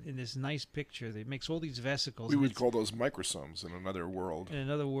see them in this nice picture. It makes all these vesicles. We would call those microsomes in another world. In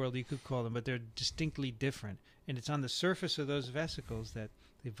another world, you could call them, but they're distinctly different. And it's on the surface of those vesicles that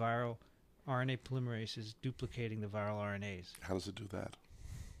the viral RNA polymerase is duplicating the viral RNAs. How does it do that?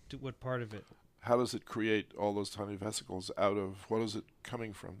 What part of it? How does it create all those tiny vesicles out of, what is it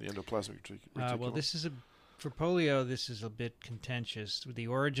coming from, the endoplasmic reticulum? Well, this is for polio, this is a bit contentious. The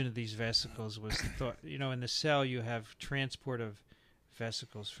origin of these vesicles was thought, in the cell you have transport of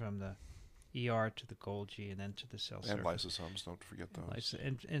vesicles from the ER to the Golgi and then to the cell surface. And lysosomes, don't forget those.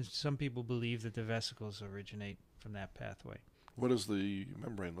 And some people believe that the vesicles originate from that pathway. What does the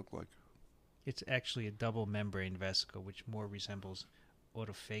membrane look like? It's actually a double membrane vesicle, which more resembles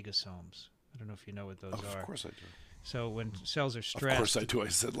autophagosomes. I don't know if you know what those are. Of course I do. So when cells are stressed... Of course I do. I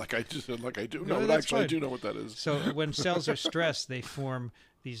said like I do. No, but actually fine. I do know what that is. So when cells are stressed, they form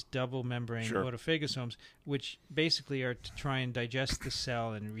these double membrane autophagosomes, which basically are to try and digest the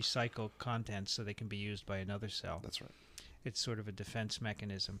cell and recycle contents so they can be used by another cell. That's right. It's sort of a defense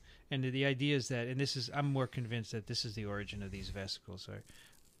mechanism. And the idea is that, and I'm more convinced that this is the origin of these vesicles.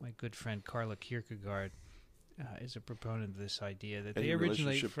 My good friend Carla Kierkegaard is a proponent of this idea that they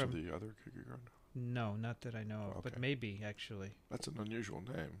originate from... to the other Kierkegaard? No, not that I know of, but maybe, actually. That's an unusual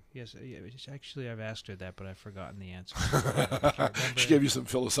name. Yes, actually, I've asked her that, but I've forgotten the answer. She gave you some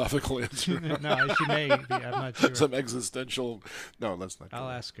philosophical answer. No, she may be. I'm not sure. Some existential... No, that's not I'll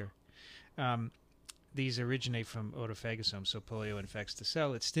correct. ask her. these originate from autophagosomes, so polio infects the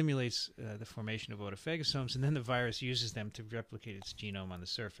cell. It stimulates the formation of autophagosomes, and then the virus uses them to replicate its genome on the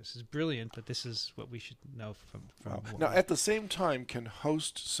surface. It's brilliant, but this is what we should know from Wow. Now, at the same time, can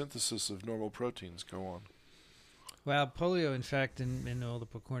host synthesis of normal proteins go on? Well, polio, in fact, in all the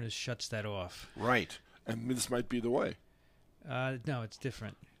Pocornis shuts that off. Right. And this might be the way. No, it's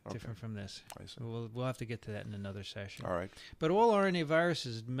different. Okay. Different from this. I see. We'll have to get to that in another session. All right. But all RNA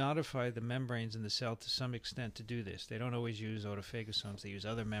viruses modify the membranes in the cell to some extent to do this. They don't always use autophagosomes. They use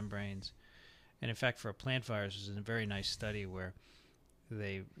other membranes. And in fact, for a plant virus, there's a very nice study where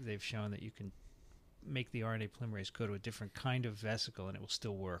they've shown that you can make the RNA polymerase go to a different kind of vesicle and it will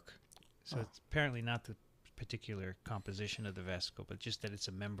still work. So it's apparently not the particular composition of the vesicle, but just that it's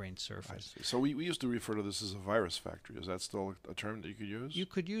a membrane surface. So we used to refer to this as a virus factory. Is that still a term that you could use? You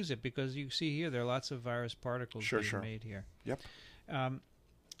could use it because you see here there are lots of virus particles being made here. Yep.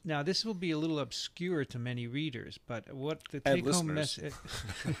 Now this will be a little obscure to many readers, but what the take-home message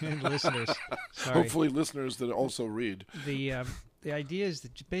and listeners, sorry. Hopefully listeners that also read. The idea is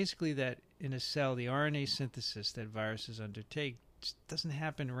that basically that in a cell the RNA synthesis that viruses undertake doesn't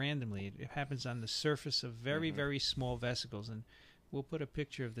happen randomly. It happens on the surface of very, very small vesicles, and we'll put a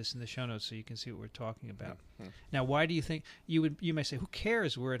picture of this in the show notes so you can see what we're talking about. Now, why do you think you may say, who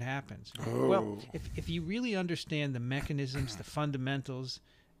cares where it happens? Oh. Well, if you really understand the mechanisms, the fundamentals,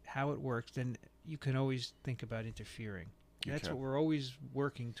 how it works, then you can always think about interfering. That's what we're always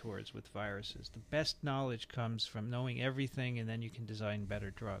working towards with viruses. The best knowledge comes from knowing everything, and then you can design better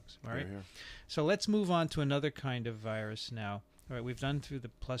drugs. All right. So let's move on to another kind of virus now. All right, we've done through the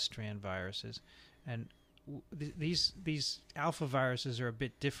plus strand viruses, and these alpha viruses are a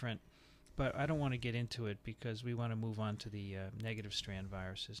bit different, but I don't want to get into it because we want to move on to the negative strand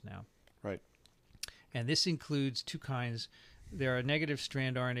viruses now. Right. And this includes two kinds. There are negative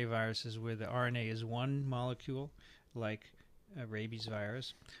strand RNA viruses where the RNA is one molecule, like a rabies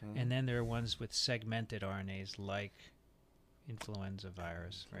virus, and then there are ones with segmented RNAs, like influenza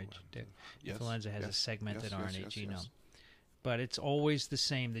virus, right? Influenza has a segmented RNA genome. But it's always the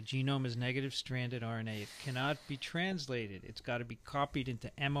same. The genome is negative stranded RNA. It cannot be translated. It's got to be copied into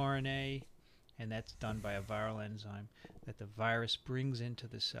mRNA, and that's done by a viral enzyme that the virus brings into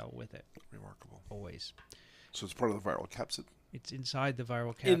the cell with it. Remarkable. Always. So it's part of the viral capsid? It's inside the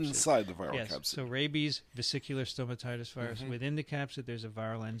viral capsid. Inside the viral capsid. So rabies, vesicular stomatitis virus, within the capsid there's a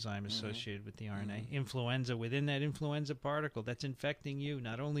viral enzyme associated with the RNA. Influenza, within that influenza particle that's infecting you,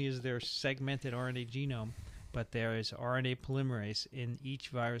 not only is there segmented RNA genome, but there is RNA polymerase in each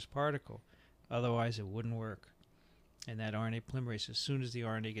virus particle. Otherwise, it wouldn't work. And that RNA polymerase, as soon as the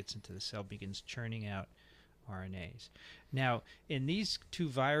RNA gets into the cell, begins churning out RNAs. Now, in these two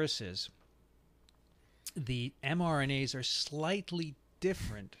viruses, the mRNAs are slightly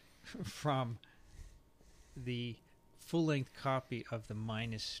different from the full-length copy of the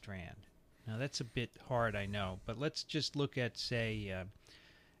minus strand. Now, that's a bit hard, I know, but let's just look at, say,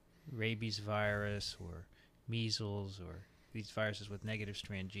 rabies virus or measles or these viruses with negative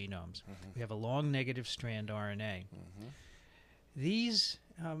strand genomes. We have a long negative strand RNA. These,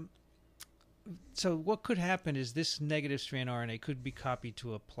 so what could happen is this negative strand RNA could be copied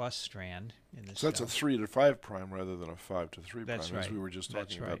to a plus strand in this. So that's a 3 to 5 prime rather than a 5 to 3 prime, right. as we were just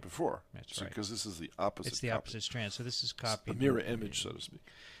talking about before. That's right. Because this is the opposite. It's the opposite strand. So this is copied. A mirror image, so to speak.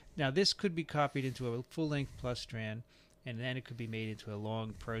 Now this could be copied into a full-length plus strand, and then it could be made into a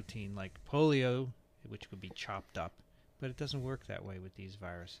long protein like polio, which could be chopped up. But it doesn't work that way with these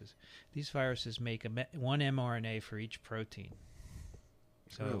viruses. These viruses make one mRNA for each protein.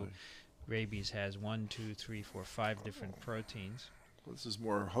 So rabies has 1, 2, 3, 4, 5 different proteins. Well, this is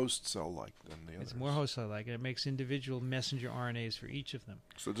more host cell-like than the others. It's more host cell-like, and it makes individual messenger RNAs for each of them.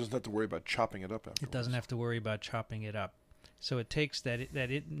 So it doesn't have to worry about chopping it up afterwards. It doesn't have to worry about chopping it up. So it takes that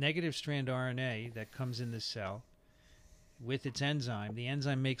negative strand RNA that comes in the cell with its enzyme. The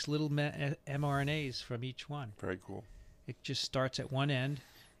enzyme makes little mRNAs from each one. Very cool. It just starts at one end,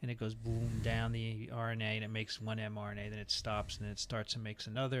 and it goes boom down the RNA, and it makes one mRNA. Then it stops, and then it starts and makes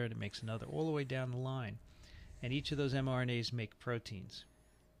another, and it makes another, all the way down the line. And each of those mRNAs make proteins.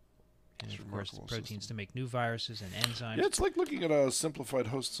 And of course, the proteins to make new viruses and enzymes. Yeah, it's like looking at a simplified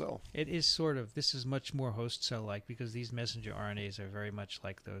host cell. It is sort of. This is much more host cell-like because these messenger RNAs are very much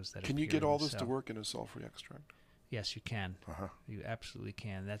like those that. Can you get all this to work in a cell-free extract? Yes, you can. You absolutely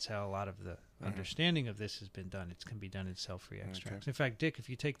can. That's how a lot of the understanding of this has been done. It can be done in cell-free extracts. In fact, Dick, if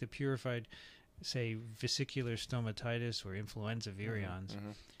you take the purified, say, vesicular stomatitis or influenza virions,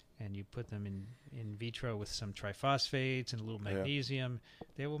 and you put them in vitro with some triphosphates and a little magnesium,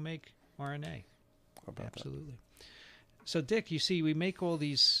 they will make RNA. How about absolutely. So, Dick, you see, we make all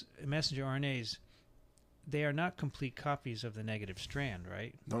these messenger RNAs they are not complete copies of the negative strand,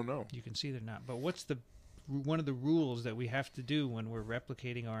 right? No, no. You can see they're not. But what's one of the rules that we have to do when we're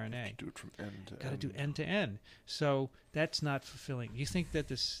replicating RNA? Do it from end to Got to end. do end to end. So that's not fulfilling. You think that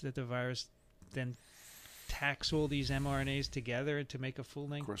the virus then tacks all these mRNAs together to make a full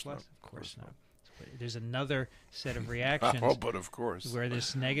length Of course plus? not. Of course not. There's another set of reactions Oh, but of course. where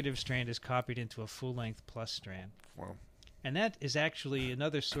this negative strand is copied into a full length plus strand. Wow. And that is actually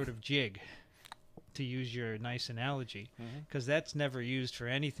another sort of jig, to use your nice analogy, because that's never used for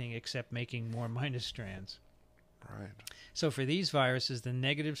anything except making more minus strands. Right. So for these viruses, the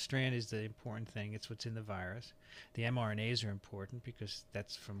negative strand is the important thing. It's what's in the virus. The mRNAs are important because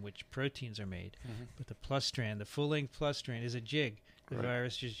that's from which proteins are made. But the plus strand, the full-length plus strand, is a jig. The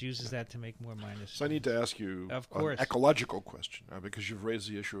virus just uses that to make more minus strands. So I need to ask you Of course. an ecological question because you've raised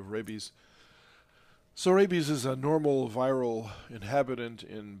the issue of rabies. So rabies is a normal viral inhabitant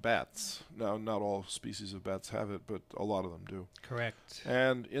in bats. Now, not all species of bats have it, but a lot of them do. Correct.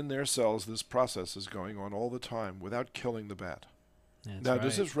 And in their cells, this process is going on all the time without killing the bat. That's Now, right.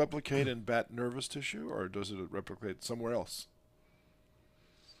 does this replicate in bat nervous tissue, or does it replicate somewhere else?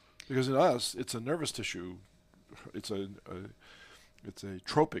 Because in us, it's a nervous tissue. It's a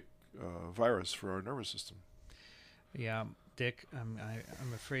tropic virus for our nervous system. Yeah, Dick, I'm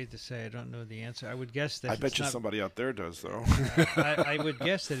afraid to say I don't know the answer. I would guess that I bet you somebody out there does, though. I would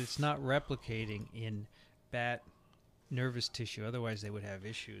guess that it's not replicating in bat nervous tissue. Otherwise, they would have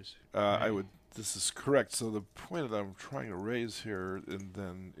issues. Right? This is correct. So the point that I'm trying to raise here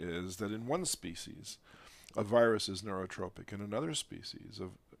then is that in one species, a virus is neurotropic. In another species,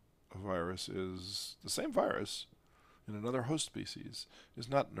 a virus is the same virus in another host species is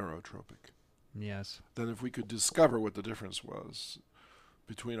not neurotropic. Yes. Then if we could discover what the difference was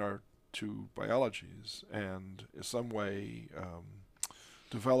between our two biologies and in some way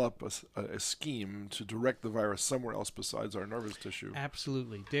develop a scheme to direct the virus somewhere else besides our nervous tissue,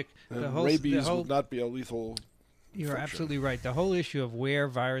 Absolutely. Dick, then rabies would not be a lethal You're function. absolutely right. The whole issue of where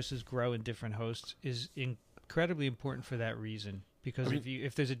viruses grow in different hosts is incredibly important for that reason. Because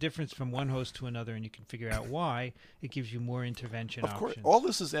if there's a difference from one host to another and you can figure out why, it gives you more intervention options. Of course, all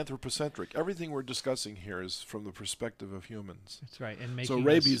this is anthropocentric. Everything we're discussing here is from the perspective of humans. That's right. And So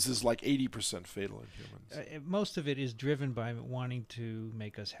rabies is like 80% fatal in humans. Most of it is driven by wanting to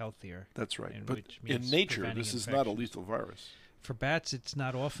make us healthier. That's right. And But which in means nature, preventing this is not a infection. lethal virus. For bats, it's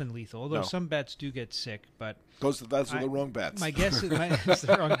not often lethal, although No. some bats do get sick. But That's the wrong bats. my guess is it's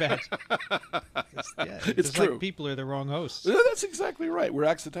the wrong bats. It's true. like people are the wrong hosts. Yeah, that's exactly right. We're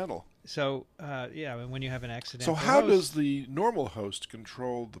accidental. So, when you have an accident, So how does the normal host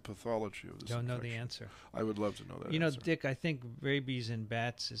control the pathology of this Don't know infection? the answer. I would love to know that You know, answer. Dick, I think rabies in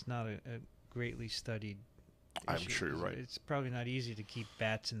bats is not a greatly studied I'm issue. sure you're right. It's probably not easy to keep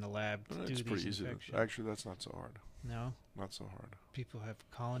bats in the lab to It's do pretty these easy. infections. Actually, that's not so hard. No? Not so hard. People have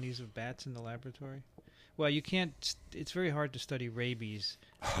colonies of bats in the laboratory? Well, you can't... It's very hard to study rabies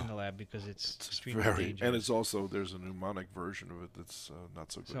in the lab because it's extremely dangerous. And it's also, there's a mnemonic version of it that's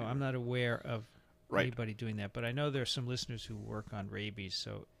not so good. So either. I'm not aware of Right. anybody doing that, but I know there are some listeners who work on rabies,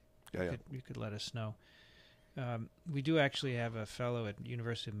 so you could let us know. We do actually have a fellow at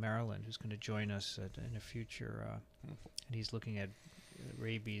University of Maryland who's going to join us in a future, and he's looking at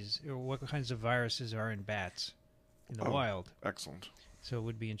rabies, or what kinds of viruses are in bats in the wild. Excellent. So it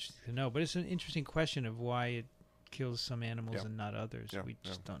would be interesting to know. But it's an interesting question of why it kills some animals and not others. Yeah, We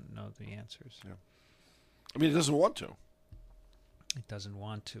just don't know the answers. Yeah. I mean, it doesn't want to, It doesn't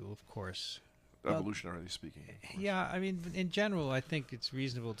want to, of course. evolutionarily speaking. of course. Yeah, I mean, in general, I think it's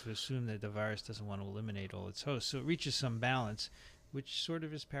reasonable to assume that the virus doesn't want to eliminate all its hosts. So it reaches some balance, which sort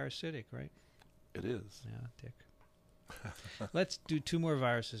of is parasitic, right? It is. Yeah, Dick. Let's do two more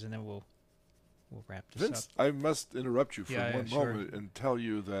viruses, and then we'll wrap this Vince, up. I must interrupt you for one sure. moment and tell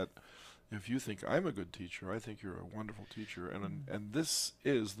you that if you think I'm a good teacher, I think you're a wonderful teacher, and this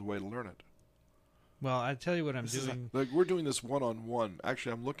is the way to learn it. Well, I'll tell you what I'm This is doing. like we're doing this one-on-one.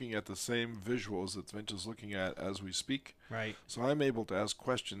 Actually, I'm looking at the same visuals that Vince is looking at as we speak. Right. So I'm able to ask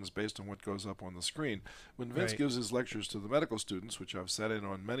questions based on what goes up on the screen. When Vince Right. gives his lectures to the medical students, which I've sat in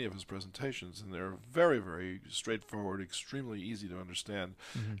on many of his presentations, and they're very, very straightforward, extremely easy to understand,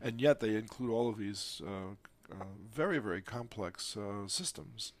 and yet they include all of these very, very complex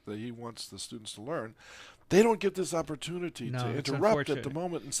systems that he wants the students to learn. They don't get this opportunity No, to it's interrupt at the unfortunate.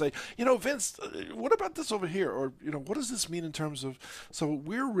 moment and say, Vince, what about this over here? Or, what does this mean in terms of... So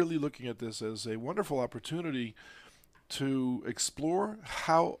we're really looking at this as a wonderful opportunity to explore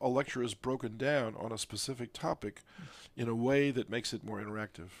how a lecture is broken down on a specific topic in a way that makes it more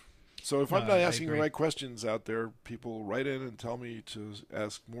interactive. So if No, I'm not I asking the agree. right questions out there, people write in and tell me to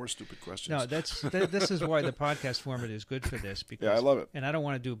ask more stupid questions. No, this is why the podcast format is good for this, Yeah, I because, love it. and I don't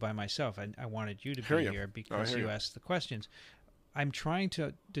want to do it by myself. I wanted you to Hear be you. here I because hear you you. asked the questions. I'm trying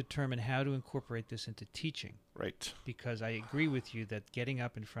to determine how to incorporate this into teaching, Right. because I agree with you that getting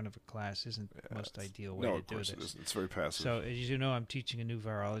up in front of a class isn't the most ideal way No, to of do course it this. isn't. It's very passive. So, as you know, I'm teaching a new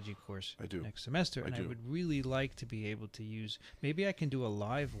virology course I do. next semester, and I do. would really like to be able to use. Maybe I can do a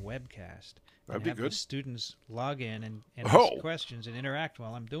live webcast That'd and be have good. the students log in and Oh! ask questions and interact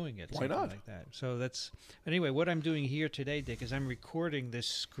while I'm doing it. Why something not? Like that. So that's anyway. What I'm doing here today, Dick, is I'm recording this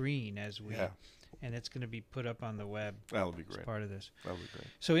screen as we, Yeah. and it's going to be put up on the web That'll be as great. part of this. That'll be great.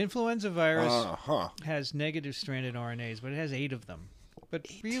 So influenza virus Uh-huh. has negative stranded RNAs, but it has 8 of them. But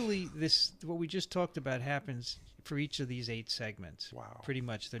really, what we just talked about happens for each of these 8 segments. Wow. Pretty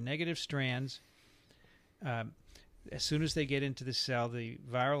much. They're negative strands. As soon as they get into the cell, the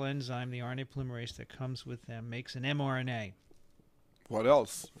viral enzyme, the RNA polymerase that comes with them, makes an mRNA. What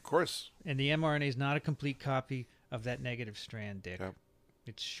else? Of course. And the mRNA is not a complete copy of that negative strand, Dick. Yep.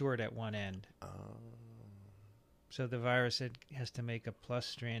 It's short at one end. So the virus has to make a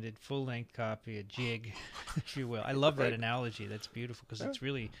plus-stranded, full-length copy, a jig, if you will. I love that Right. analogy. That's beautiful because it's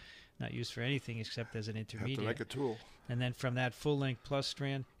really not used for anything except as an Have to intermediate. make a tool. And then from that full-length plus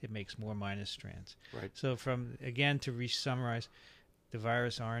strand, it makes more minus strands. Right. So again, to re-summarize, the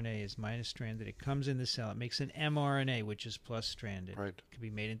virus RNA is minus stranded. It comes in the cell. It makes an mRNA, which is plus stranded. Right. It can be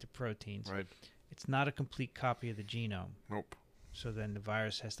made into proteins. Right. It's not a complete copy of the genome. Nope. So then the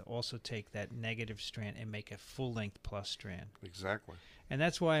virus has to also take that negative strand and make a full-length plus strand. Exactly. And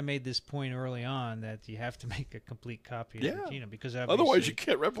that's why I made this point early on that you have to make a complete copy of the genome, because obviously, Otherwise, you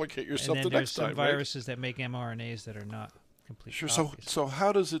can't replicate yourself and the then next there's time, some viruses that make mRNAs that are not complete Sure. copies. So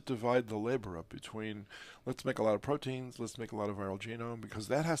how does it divide the labor up between let's make a lot of proteins, let's make a lot of viral genome, because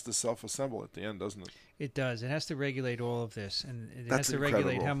that has to self-assemble at the end, doesn't it? It does. It has to regulate all of this, and it That's has to regulate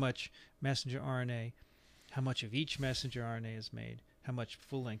incredible. how much messenger RNA, how much of each messenger RNA is made, how much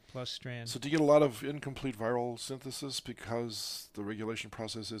full-length plus strand. So do you get a lot of incomplete viral synthesis because the regulation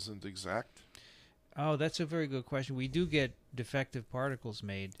process isn't exact? Oh, that's a very good question. We do get defective particles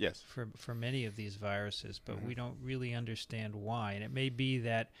made Yes. for many of these viruses, but Mhm. we don't really understand why. And it may be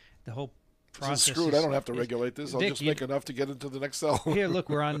that the whole This is process screwed. I don't have to is- regulate this. I'll Dick, just you- make enough to get into the next cell. Here, look,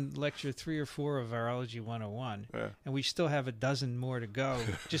 we're on lecture 3 or 4 of Virology 101, Yeah. and we still have a dozen more to go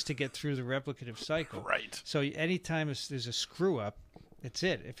just to get through the replicative cycle. Right. So anytime there's a screw-up, that's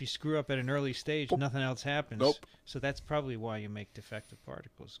it. If you screw up at an early stage, Boop. nothing else happens. Nope. So that's probably why you make defective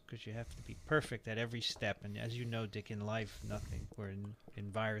particles, because you have to be perfect at every step. And as you know, Dick, in life, nothing, or in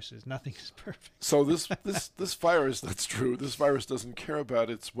viruses, nothing is perfect. So this virus, that's true. This virus doesn't care about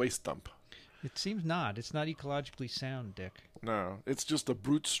its waste dump. It seems not. It's not ecologically sound, Dick. No, it's just a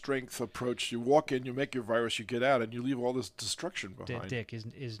brute strength approach. You walk in, you make your virus, you get out, and you leave all this destruction behind. Dick,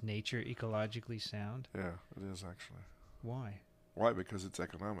 is nature ecologically sound? Yeah, it is actually. Why? Why? Because it's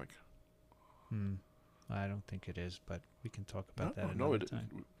economic. I don't think it is, but we can talk about that no, another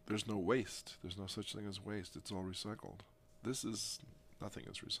time. there's no waste. There's no such thing as waste. It's all recycled. Nothing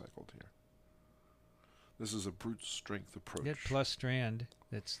is recycled here. This is a brute strength approach. That plus strand,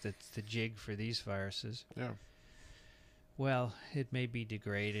 that's the jig for these viruses. Yeah. Well, it may be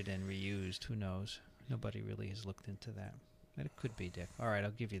degraded and reused. Who knows? Nobody really has looked into that. But it could be, Dick. All right,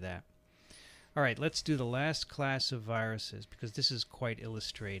 I'll give you that. All right, let's do the last class of viruses, because this is quite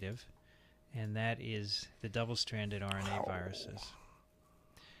illustrative, and that is the double-stranded RNA viruses.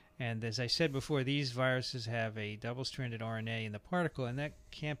 And as I said before, these viruses have a double-stranded RNA in the particle, and that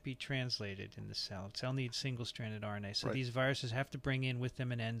can't be translated in the cell. The cell needs single-stranded RNA. So Right. these viruses have to bring in with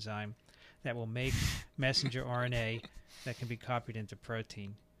them an enzyme that will make messenger RNA that can be copied into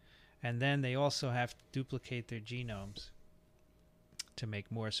protein. And then they also have to duplicate their genomes to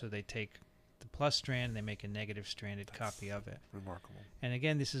make more. So they take the plus strand and they make a negative stranded copy of it. Remarkable. And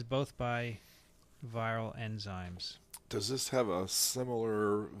again, this is both by viral enzymes. Does this have a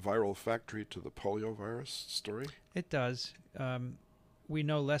similar viral factory to the poliovirus story? It does. We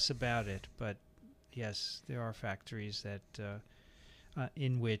know less about it, but yes, there are factories that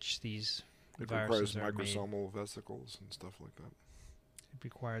in which these It requires viruses are made. microsomal vesicles and stuff like that. It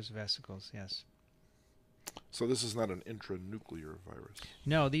requires vesicles, yes. So this is not an intranuclear virus.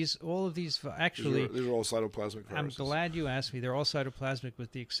 No, all of these actually. These are all cytoplasmic viruses. I'm glad you asked me. They're all cytoplasmic,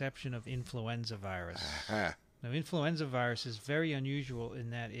 with the exception of influenza virus. Aha. Now, influenza virus is very unusual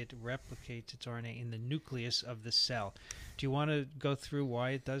in that it replicates its RNA in the nucleus of the cell. Do you want to go through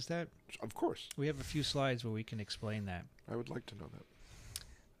why it does that? Of course. We have a few slides where we can explain that. I would like to know that.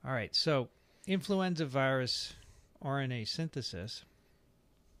 All right, so influenza virus RNA synthesis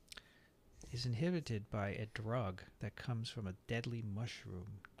is inhibited by a drug that comes from a deadly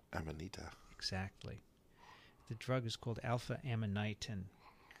mushroom. Amanita. Exactly. The drug is called alpha-amanitin.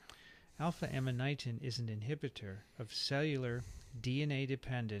 Alpha-amanitin is an inhibitor of cellular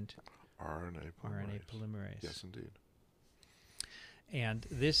DNA-dependent RNA polymerase. Yes, indeed. And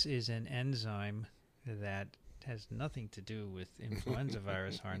this is an enzyme that has nothing to do with influenza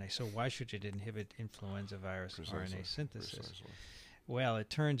virus RNA. So why should it inhibit influenza virus RNA synthesis? Precisely. Well, it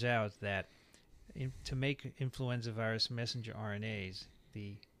turns out that to make influenza virus messenger RNAs,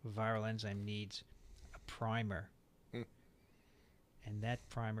 the viral enzyme needs a primer. And that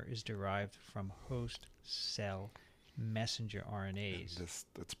primer is derived from host cell messenger RNAs.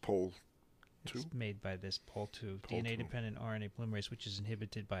 That's pol 2? It's made by this pol-2, DNA-dependent RNA polymerase, which is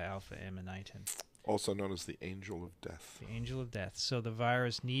inhibited by alpha-amanitin. Also known as the angel of death. The angel of death. So the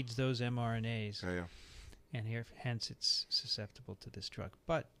virus needs those mRNAs. Yeah. And hence it's susceptible to this drug.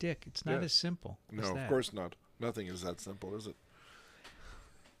 But, Dick, it's not as simple as that. No, of course not. Nothing is that simple, is it?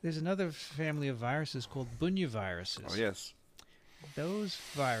 There's another family of viruses called bunyaviruses. Oh, yes. Those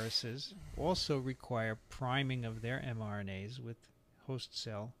viruses also require priming of their mRNAs with host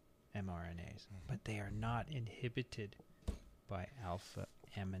cell mRNAs, but they are not inhibited by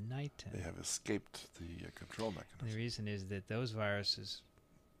alpha-amanitin. They have escaped the control mechanism. The reason is that those viruses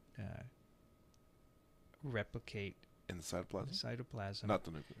replicate in the cytoplasm. Not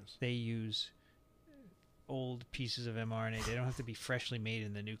the nucleus. They use old pieces of mRNA. They don't have to be freshly made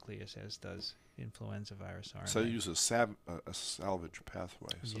in the nucleus, as does influenza virus RNA. So you use a salvage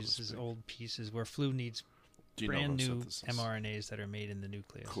pathway. It uses old pieces where flu needs brand new mRNAs that are made in the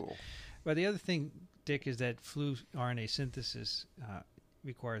nucleus. Cool. But the other thing, Dick, is that flu RNA synthesis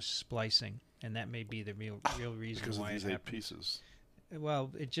requires splicing, and that may be the real reason because why of these it 8 happens. pieces.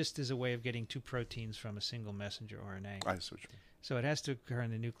 Well, it just is a way of getting 2 proteins from a single messenger RNA. I see what you mean. So it has to occur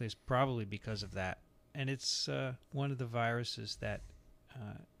in the nucleus probably because of that. And it's one of the viruses that,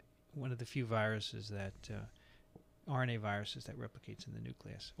 one of the few viruses that, RNA viruses that replicates in the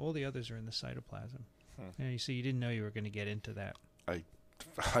nucleus. All the others are in the cytoplasm. And you see, you didn't know you were going to get into that. I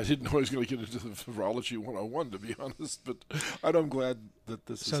didn't know I was going to get into the Virology 101, to be honest, but I'm glad that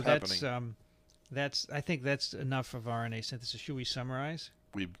this is happening. I think that's enough of RNA synthesis. Should we summarize?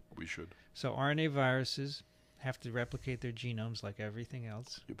 We should. So RNA viruses have to replicate their genomes like everything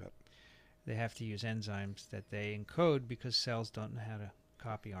else. You bet. They have to use enzymes that they encode because cells don't know how to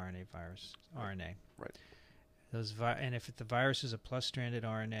copy RNA. Right. And if the virus is a plus-stranded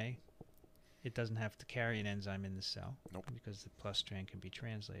RNA, it doesn't have to carry an enzyme in the cell. Nope. Because the plus strand can be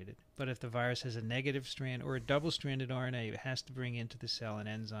translated. But if the virus has a negative strand or a double-stranded RNA, it has to bring into the cell an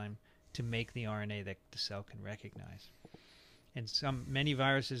enzyme to make the RNA that the cell can recognize. And many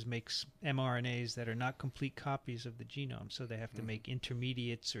viruses make mRNAs that are not complete copies of the genome, so they have to make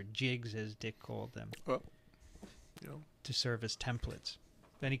intermediates, or jigs, as Dick called them, to serve as templates.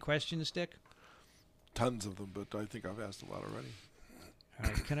 Any questions, Dick? Tons of them, but I think I've asked a lot already. All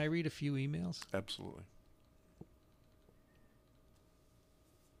right, can I read a few emails? Absolutely.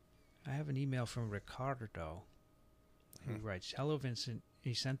 I have an email from Ricardo who writes, "Hello, Vincent.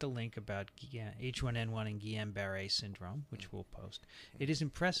 He sent a link about H1N1 and Guillain-Barré syndrome, which we'll post. It is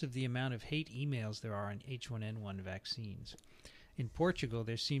impressive the amount of hate emails there are on H1N1 vaccines. In Portugal,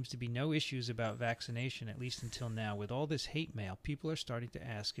 there seems to be no issues about vaccination, at least until now. With all this hate mail, people are starting to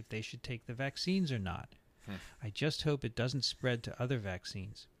ask if they should take the vaccines or not. I just hope it doesn't spread to other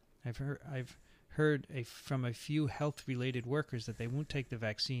vaccines. I've heard from a few health-related workers that they won't take the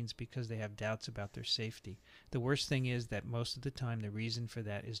vaccines because they have doubts about their safety. The worst thing is that most of the time the reason for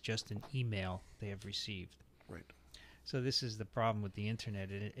that is just an email they have received." Right. So this is the problem with the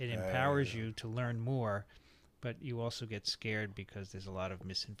internet. It empowers you to learn more, but you also get scared because there's a lot of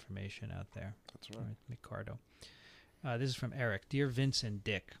misinformation out there. That's right. Ricardo. This is from Eric. "Dear Vince and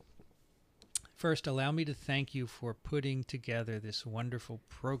Dick, first, allow me to thank you for putting together this wonderful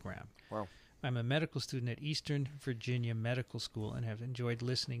program. Wow. I'm a medical student at Eastern Virginia Medical School and have enjoyed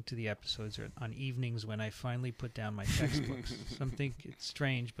listening to the episodes on evenings when I finally put down my textbooks. Some think it's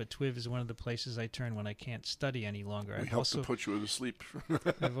strange, but TWiV is one of the places I turn when I can't study any longer. We help to put you to sleep.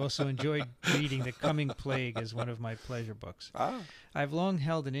 I've also enjoyed reading The Coming Plague as one of my pleasure books. I've long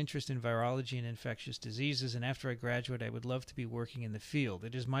held an interest in virology and infectious diseases, and after I graduate, I would love to be working in the field.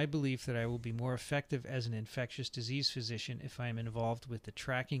 It is my belief that I will be more effective as an infectious disease physician if I am involved with the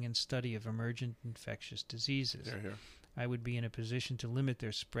tracking and study of emergent infectious diseases. Here. I would be in a position to limit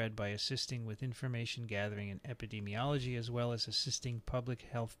their spread by assisting with information gathering and epidemiology, as well as assisting public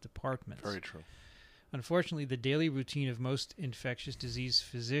health departments. Very true. Unfortunately, the daily routine of most infectious disease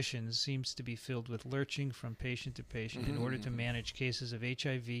physicians seems to be filled with lurching from patient to patient in order to manage cases of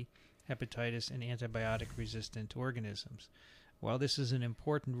HIV, hepatitis, and antibiotic-resistant organisms. While this is an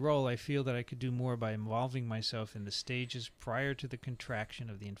important role, I feel that I could do more by involving myself in the stages prior to the contraction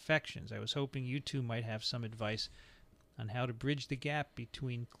of the infections. I was hoping you two might have some advice on how to bridge the gap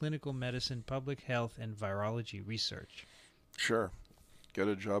between clinical medicine, public health, and virology research. Sure. Get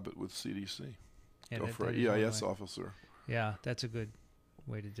a job with CDC. Yeah, Go that- for that an is one EIS way. officer. Yeah, that's a good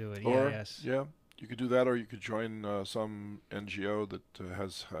way to do it. Or, EIS. yeah, you could do that, or you could join some NGO that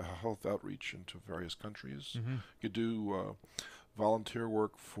has health outreach into various countries. Mm-hmm. You could do volunteer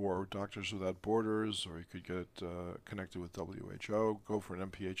work for Doctors Without Borders, or you could get connected with WHO, go for an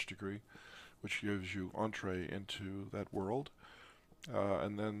MPH degree, which gives you entree into that world,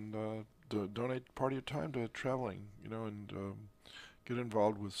 and then donate part of your time to traveling, and get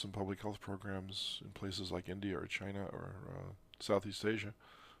involved with some public health programs in places like India or China or Southeast Asia,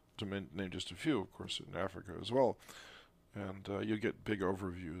 to name just a few, of course, in Africa as well. And you get big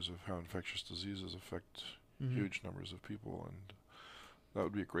overviews of how infectious diseases affect huge numbers of people, and that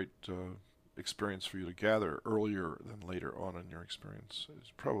would be a great experience for you to gather earlier than later on in your experience.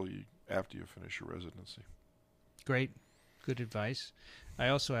 It's probably after you finish your residency. Great. Good advice. I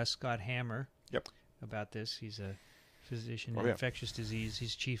also asked Scott Hammer Yep. about this. He's a physician in yeah. infectious disease.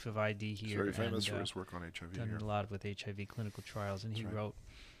 He's chief of ID He's here. very famous and, for his work on HIV done here. a lot with HIV clinical trials, and he That's right. wrote,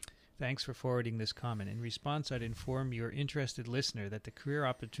 "Thanks for forwarding this comment. In response, I'd inform your interested listener that the career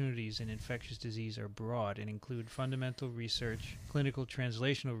opportunities in infectious disease are broad and include fundamental research, clinical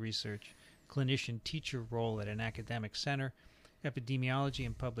translational research, clinician teacher role at an academic center, epidemiology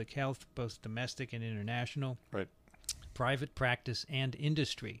and public health, both domestic and international, Right. private practice, and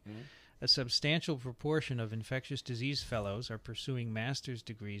industry. Mhm. A substantial proportion of infectious disease fellows are pursuing master's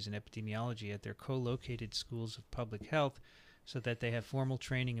degrees in epidemiology at their co-located schools of public health, so that they have formal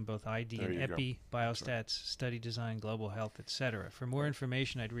training in both ID There and you go. epi, biostats, study design, global health, etc. For more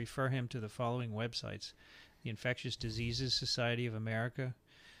information, I'd refer him to the following websites: the Infectious Diseases Society of America,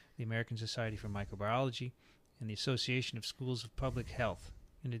 the American Society for Microbiology, and the Association of Schools of Public Health.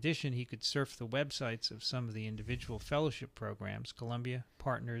 In addition, he could surf the websites of some of the individual fellowship programs: Columbia,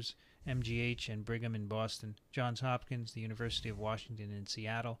 Partners, MGH, and Brigham in Boston, Johns Hopkins, the University of Washington in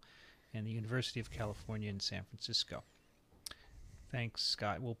Seattle, and the University of California in San Francisco." Thanks,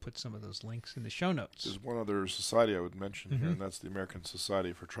 Scott. We'll put some of those links in the show notes. There's one other society I would mention here, Mhm. and that's the American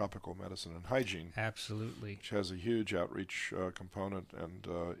Society for Tropical Medicine and Hygiene, Absolutely. which has a huge outreach component and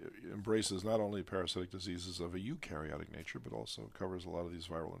embraces not only parasitic diseases of a eukaryotic nature, but also covers a lot of these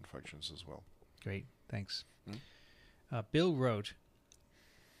viral infections as well. Great. Thanks. Hmm? Bill wrote,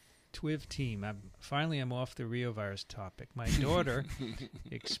 "TWiV team, I'm off the reovirus topic. My daughter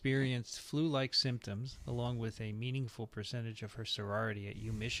experienced flu-like symptoms along with a meaningful percentage of her sorority at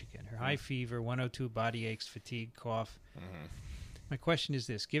U Michigan. Her high fever, 102 body aches, fatigue, cough. My question is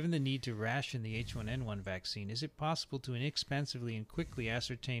this: given the need to ration the H1N1 vaccine, is it possible to inexpensively and quickly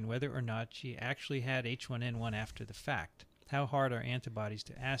ascertain whether or not she actually had H1N1 after the fact? How hard are antibodies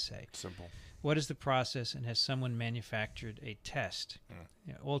to assay? Simple. What is the process, and has someone manufactured a test?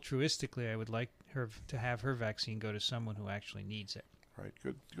 Altruistically, I would like her to have her vaccine go to someone who actually needs it." Right.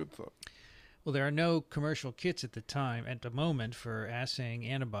 Good thought. Well, there are no commercial kits at the moment, for assaying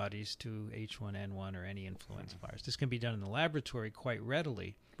antibodies to H1N1 or any influenza virus. This can be done in the laboratory quite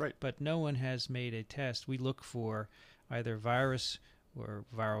readily, Right. but no one has made a test. We look for either virus or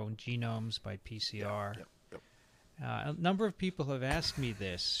viral genomes by PCR. Yep. A number of people have asked me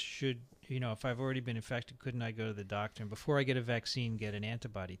this: if I've already been infected, couldn't I go to the doctor and before I get a vaccine, get an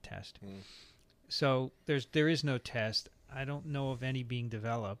antibody test? So there is no test. I don't know of any being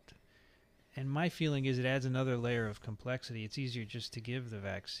developed. And my feeling is it adds another layer of complexity. It's easier just to give the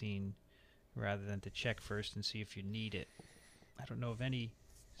vaccine rather than to check first and see if you need it. I don't know of any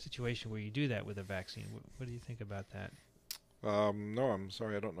situation where you do that with a vaccine. What do you think about that? No, I'm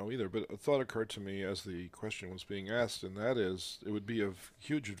sorry, I don't know either. But a thought occurred to me as the question was being asked, and that is, it would be of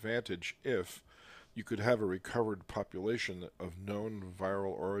huge advantage if you could have a recovered population of known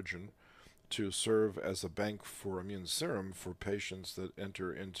viral origin to serve as a bank for immune serum for patients that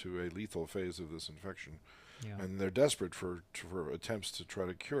enter into a lethal phase of this infection. Yeah. And they're desperate for attempts to try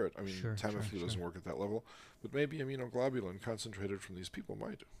to cure it. I mean, Sure, Tamiflu sure. doesn't work at that level, but maybe immunoglobulin concentrated from these people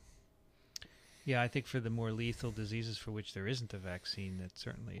might. Yeah, I think for the more lethal diseases for which there isn't a vaccine, that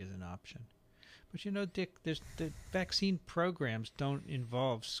certainly is an option. But Dick, the vaccine programs don't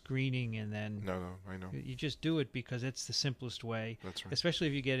involve screening and then No, I know. you just do it because it's the simplest way, That's right. especially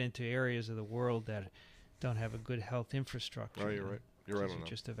if you get into areas of the world that don't have a good health infrastructure. Oh, you're right. You're right on that.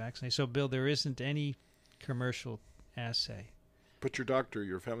 Just a vaccination. So, Bill, there isn't any commercial assay. But your doctor,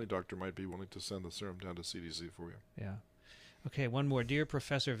 your family doctor, might be willing to send the serum down to CDC for you. Yeah. Okay, one more. Dear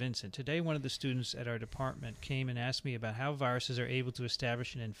Professor Vincent, today one of the students at our department came and asked me about how viruses are able to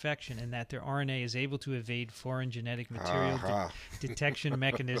establish an infection and that their RNA is able to evade foreign genetic material detection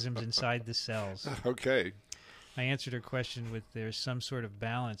mechanisms inside the cells. Okay. I answered her question with there's some sort of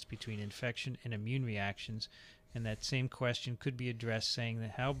balance between infection and immune reactions, and that same question could be addressed saying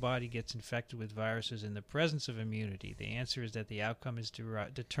that how body gets infected with viruses in the presence of immunity. The answer is that the outcome is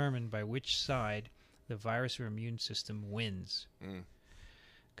determined by which side the virus or immune system wins.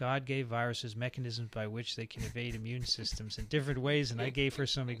 God gave viruses mechanisms by which they can evade immune systems in different ways, and I gave her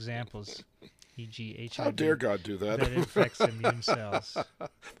some examples, e.g. HIV. How dare God do that? That infects immune cells.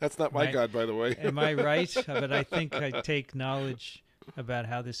 That's not my God, by the way. Am I right? But I think I take knowledge about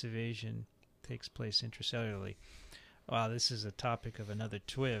how this evasion takes place intracellularly. Wow, this is a topic of another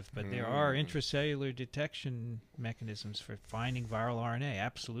TWiV, but there are intracellular detection mechanisms for finding viral RNA.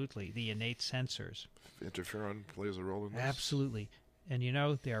 Absolutely. The innate sensors. Interferon plays a role in this? Absolutely. And you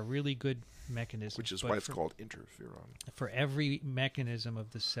know, they are really good mechanisms. Which is why it's called interferon. For every mechanism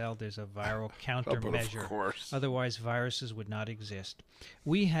of the cell, there's a viral countermeasure. Of course. Otherwise, viruses would not exist.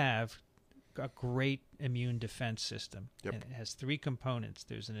 We have a great immune defense system. Yep. And it has three components.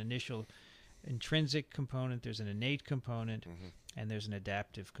 There's an initial intrinsic component, there's an innate component, and there's an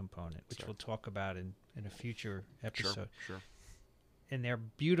adaptive component, which we'll talk about in a future episode. Sure. And they're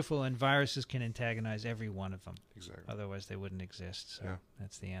beautiful, and viruses can antagonize every one of them. Exactly. Otherwise, they wouldn't exist. So yeah.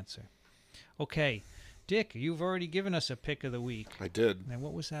 That's the answer. Okay. Dick, you've already given us a pick of the week. I did. And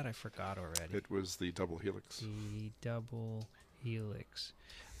what was that? I forgot already. It was the double helix. The double helix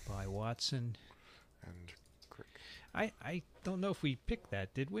by Watson and Crick. I don't know if we picked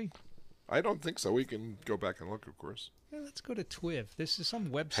that, did we? I don't think so. We can go back and look, of course. Well, let's go to TWiV. This is some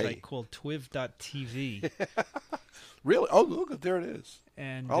website called TWiV.tv. Really? Oh, look, there it is.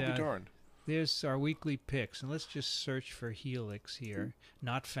 And I'll be darned. There's our weekly picks. And let's just search for helix here.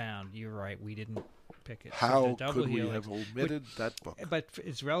 Not found. You're right. We didn't pick it. How so could we helix, have omitted that book? But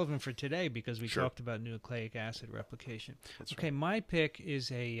it's relevant for today because we talked about nucleic acid replication. That's okay, right. my pick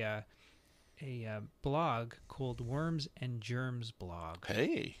is a blog called Worms and Germs blog.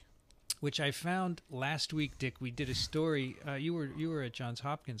 Hey. Which I found last week, Dick. We did a story. You were at Johns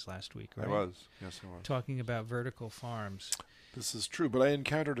Hopkins last week, right? I was. Yes, I was. Talking about vertical farms. This is true, but I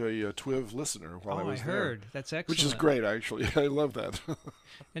encountered a TWiV listener while I was there. I heard. That's excellent. Which is great, actually. I love that.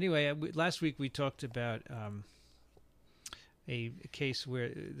 Anyway, last week we talked about a case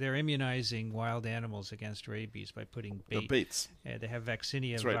where they're immunizing wild animals against rabies by putting bait. Baits. They have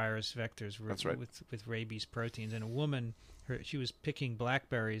vaccinia virus vectors with rabies proteins. And a woman, she was picking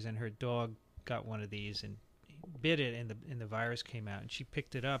blackberries, and her dog got one of these and bit it, and the virus came out. And she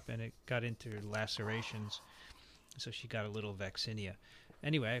picked it up, and it got into lacerations. So she got a little vaccinia.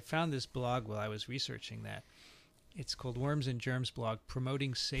 Anyway, I found this blog while I was researching that. It's called Worms and Germs blog,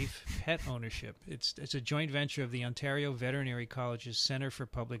 promoting safe pet ownership. It's a joint venture of the Ontario Veterinary College's Centre for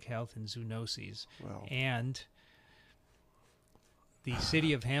Public Health and Zoonoses and the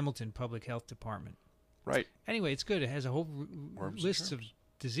City of Hamilton Public Health Department. Right. Anyway, it's good. It has a whole list of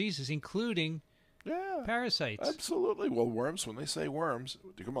diseases, including parasites. Absolutely. Well, worms, when they say worms,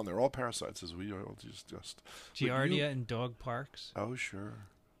 come on, they're all parasites, as we all discussed. Giardia in dog parks. Oh, sure.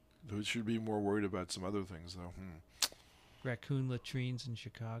 We should be more worried about some other things, though. Raccoon latrines in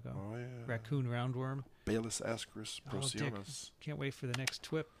Chicago. Oh, yeah. Raccoon roundworm. Balis ascaris procyon. Can't wait for the next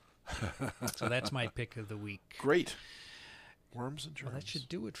TWiP. So that's my pick of the week. Great. Worms and germs. Well, that should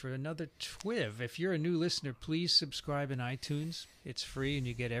do it for another TWiV. If you're a new listener, please subscribe in iTunes. It's free, and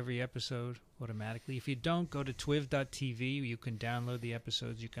you get every episode automatically. If you don't, go to TWiV.tv. You can download the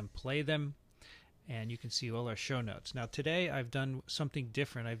episodes. You can play them, and you can see all our show notes. Now, today I've done something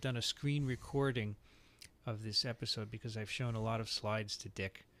different. I've done a screen recording of this episode because I've shown a lot of slides to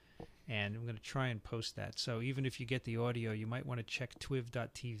Dick, and I'm going to try and post that. So even if you get the audio, you might want to check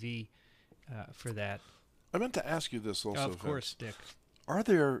TWiV.tv for that. I meant to ask you this also, Of course, Dick. Are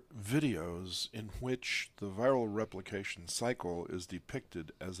there videos in which the viral replication cycle is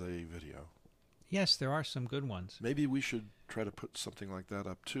depicted as a video? Yes, there are some good ones. Maybe we should try to put something like that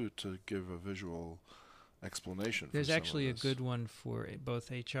up, too, to give a visual explanation. There's actually a good one for both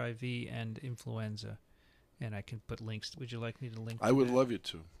HIV and influenza, and I can put links. Would you like me to link to I would love you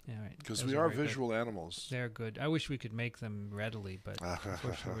to. All right. Because we are visual animals. They're good. I wish we could make them readily, but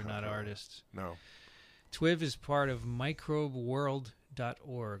unfortunately we're not artists. No. TWiV is part of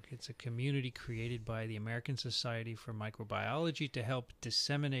microbeworld.org. It's a community created by the American Society for Microbiology to help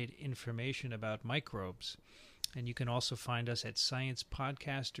disseminate information about microbes. And you can also find us at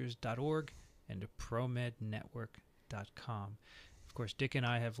sciencepodcasters.org and promednetwork.com. Of course, Dick and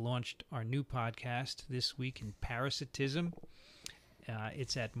I have launched our new podcast this week in parasitism.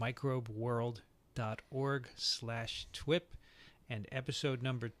 It's at microbeworld.org/TWiP, and episode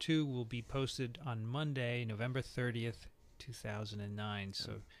number 2 will be posted on Monday, November 30th, 2009.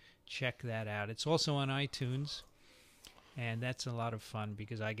 So check that out. It's also on iTunes, and that's a lot of fun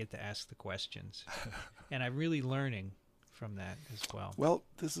because I get to ask the questions. And I'm really learning from that as well. Well,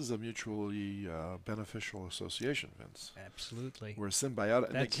 this is a mutually beneficial association, Vince. Absolutely. We're symbiotic.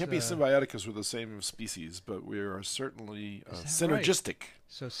 And it can't be symbiotic because we're the same species, but we are certainly synergistic. Right?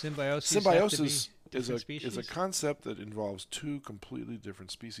 So symbiosis is a concept that involves 2 completely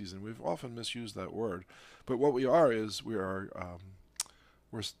different species, and we've often misused that word. But what we are is we're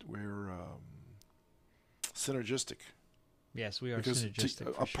synergistic. Yes, we are because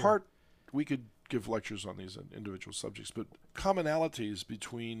synergistic. Apart, we could give lectures on these individual subjects, but commonalities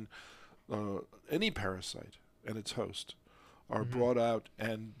between any parasite and its host are brought out,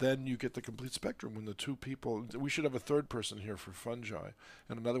 and then you get the complete spectrum when the 2 people. We should have a 3rd person here for fungi,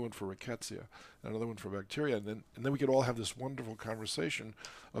 and another one for rickettsia, and another one for bacteria, and then we could all have this wonderful conversation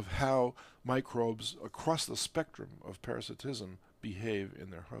of how microbes across the spectrum of parasitism behave in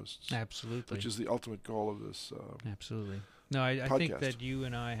their hosts. Absolutely. Which is the ultimate goal of this. Absolutely. No, I think that you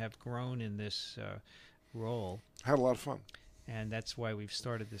and I have grown in this role. Had a lot of fun. And that's why we've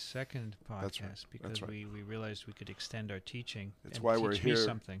started this second podcast. That's right. Because we realized we could extend our teaching. It's why we're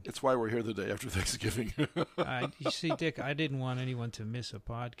here. It's why we're here the day after Thanksgiving. You see, Dick, I didn't want anyone to miss a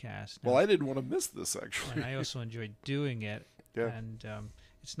podcast. Well, I didn't want to miss this, actually. And I also enjoyed doing it. Yeah. And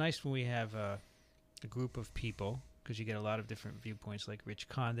it's nice when we have a group of people, because you get a lot of different viewpoints, like Rich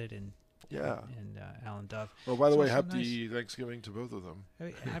Condit and Alan Dove. Well, by the way, happy Thanksgiving to both of them.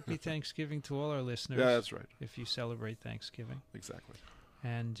 Happy Thanksgiving to all our listeners. Yeah, that's right. If you celebrate Thanksgiving. Exactly.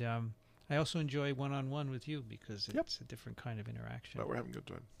 And I also enjoy one-on-one with you because it's a different kind of interaction. But we're having a good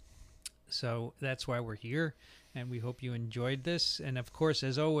time. So that's why we're here, and we hope you enjoyed this. And, of course,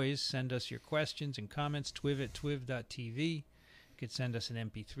 as always, send us your questions and comments, twiv@twiv.tv. You could send us an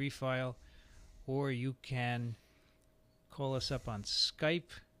MP3 file, or you can call us up on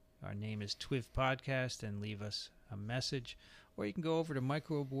Skype. Our name is TWiV Podcast, and leave us a message. Or you can go over to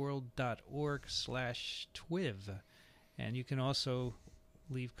microbeworld.org/TWiV, and you can also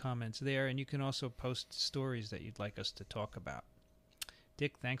leave comments there, and you can also post stories that you'd like us to talk about.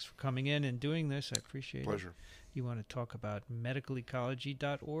 Dick, thanks for coming in and doing this. I appreciate it. Pleasure. You want to talk about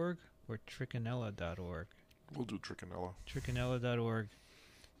medicalecology.org or trichinella.org? We'll do trichinella. Trichinella.org.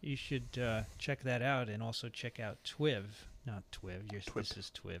 You should check that out, and also check out TWiV. Not TWiV. This is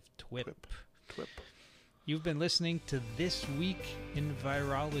TWiV. TWiP. TWiP. You've been listening to This Week in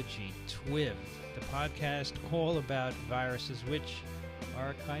Virology, TWiV, the podcast all about viruses, which are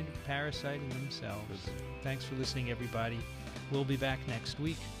a kind of parasite in themselves. Thanks for listening, everybody. We'll be back next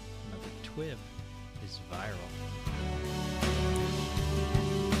week. Another TWiV is viral.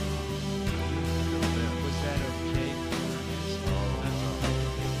 Was that okay?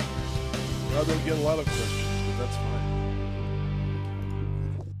 Well, they'll get a lot of questions, but that's fine.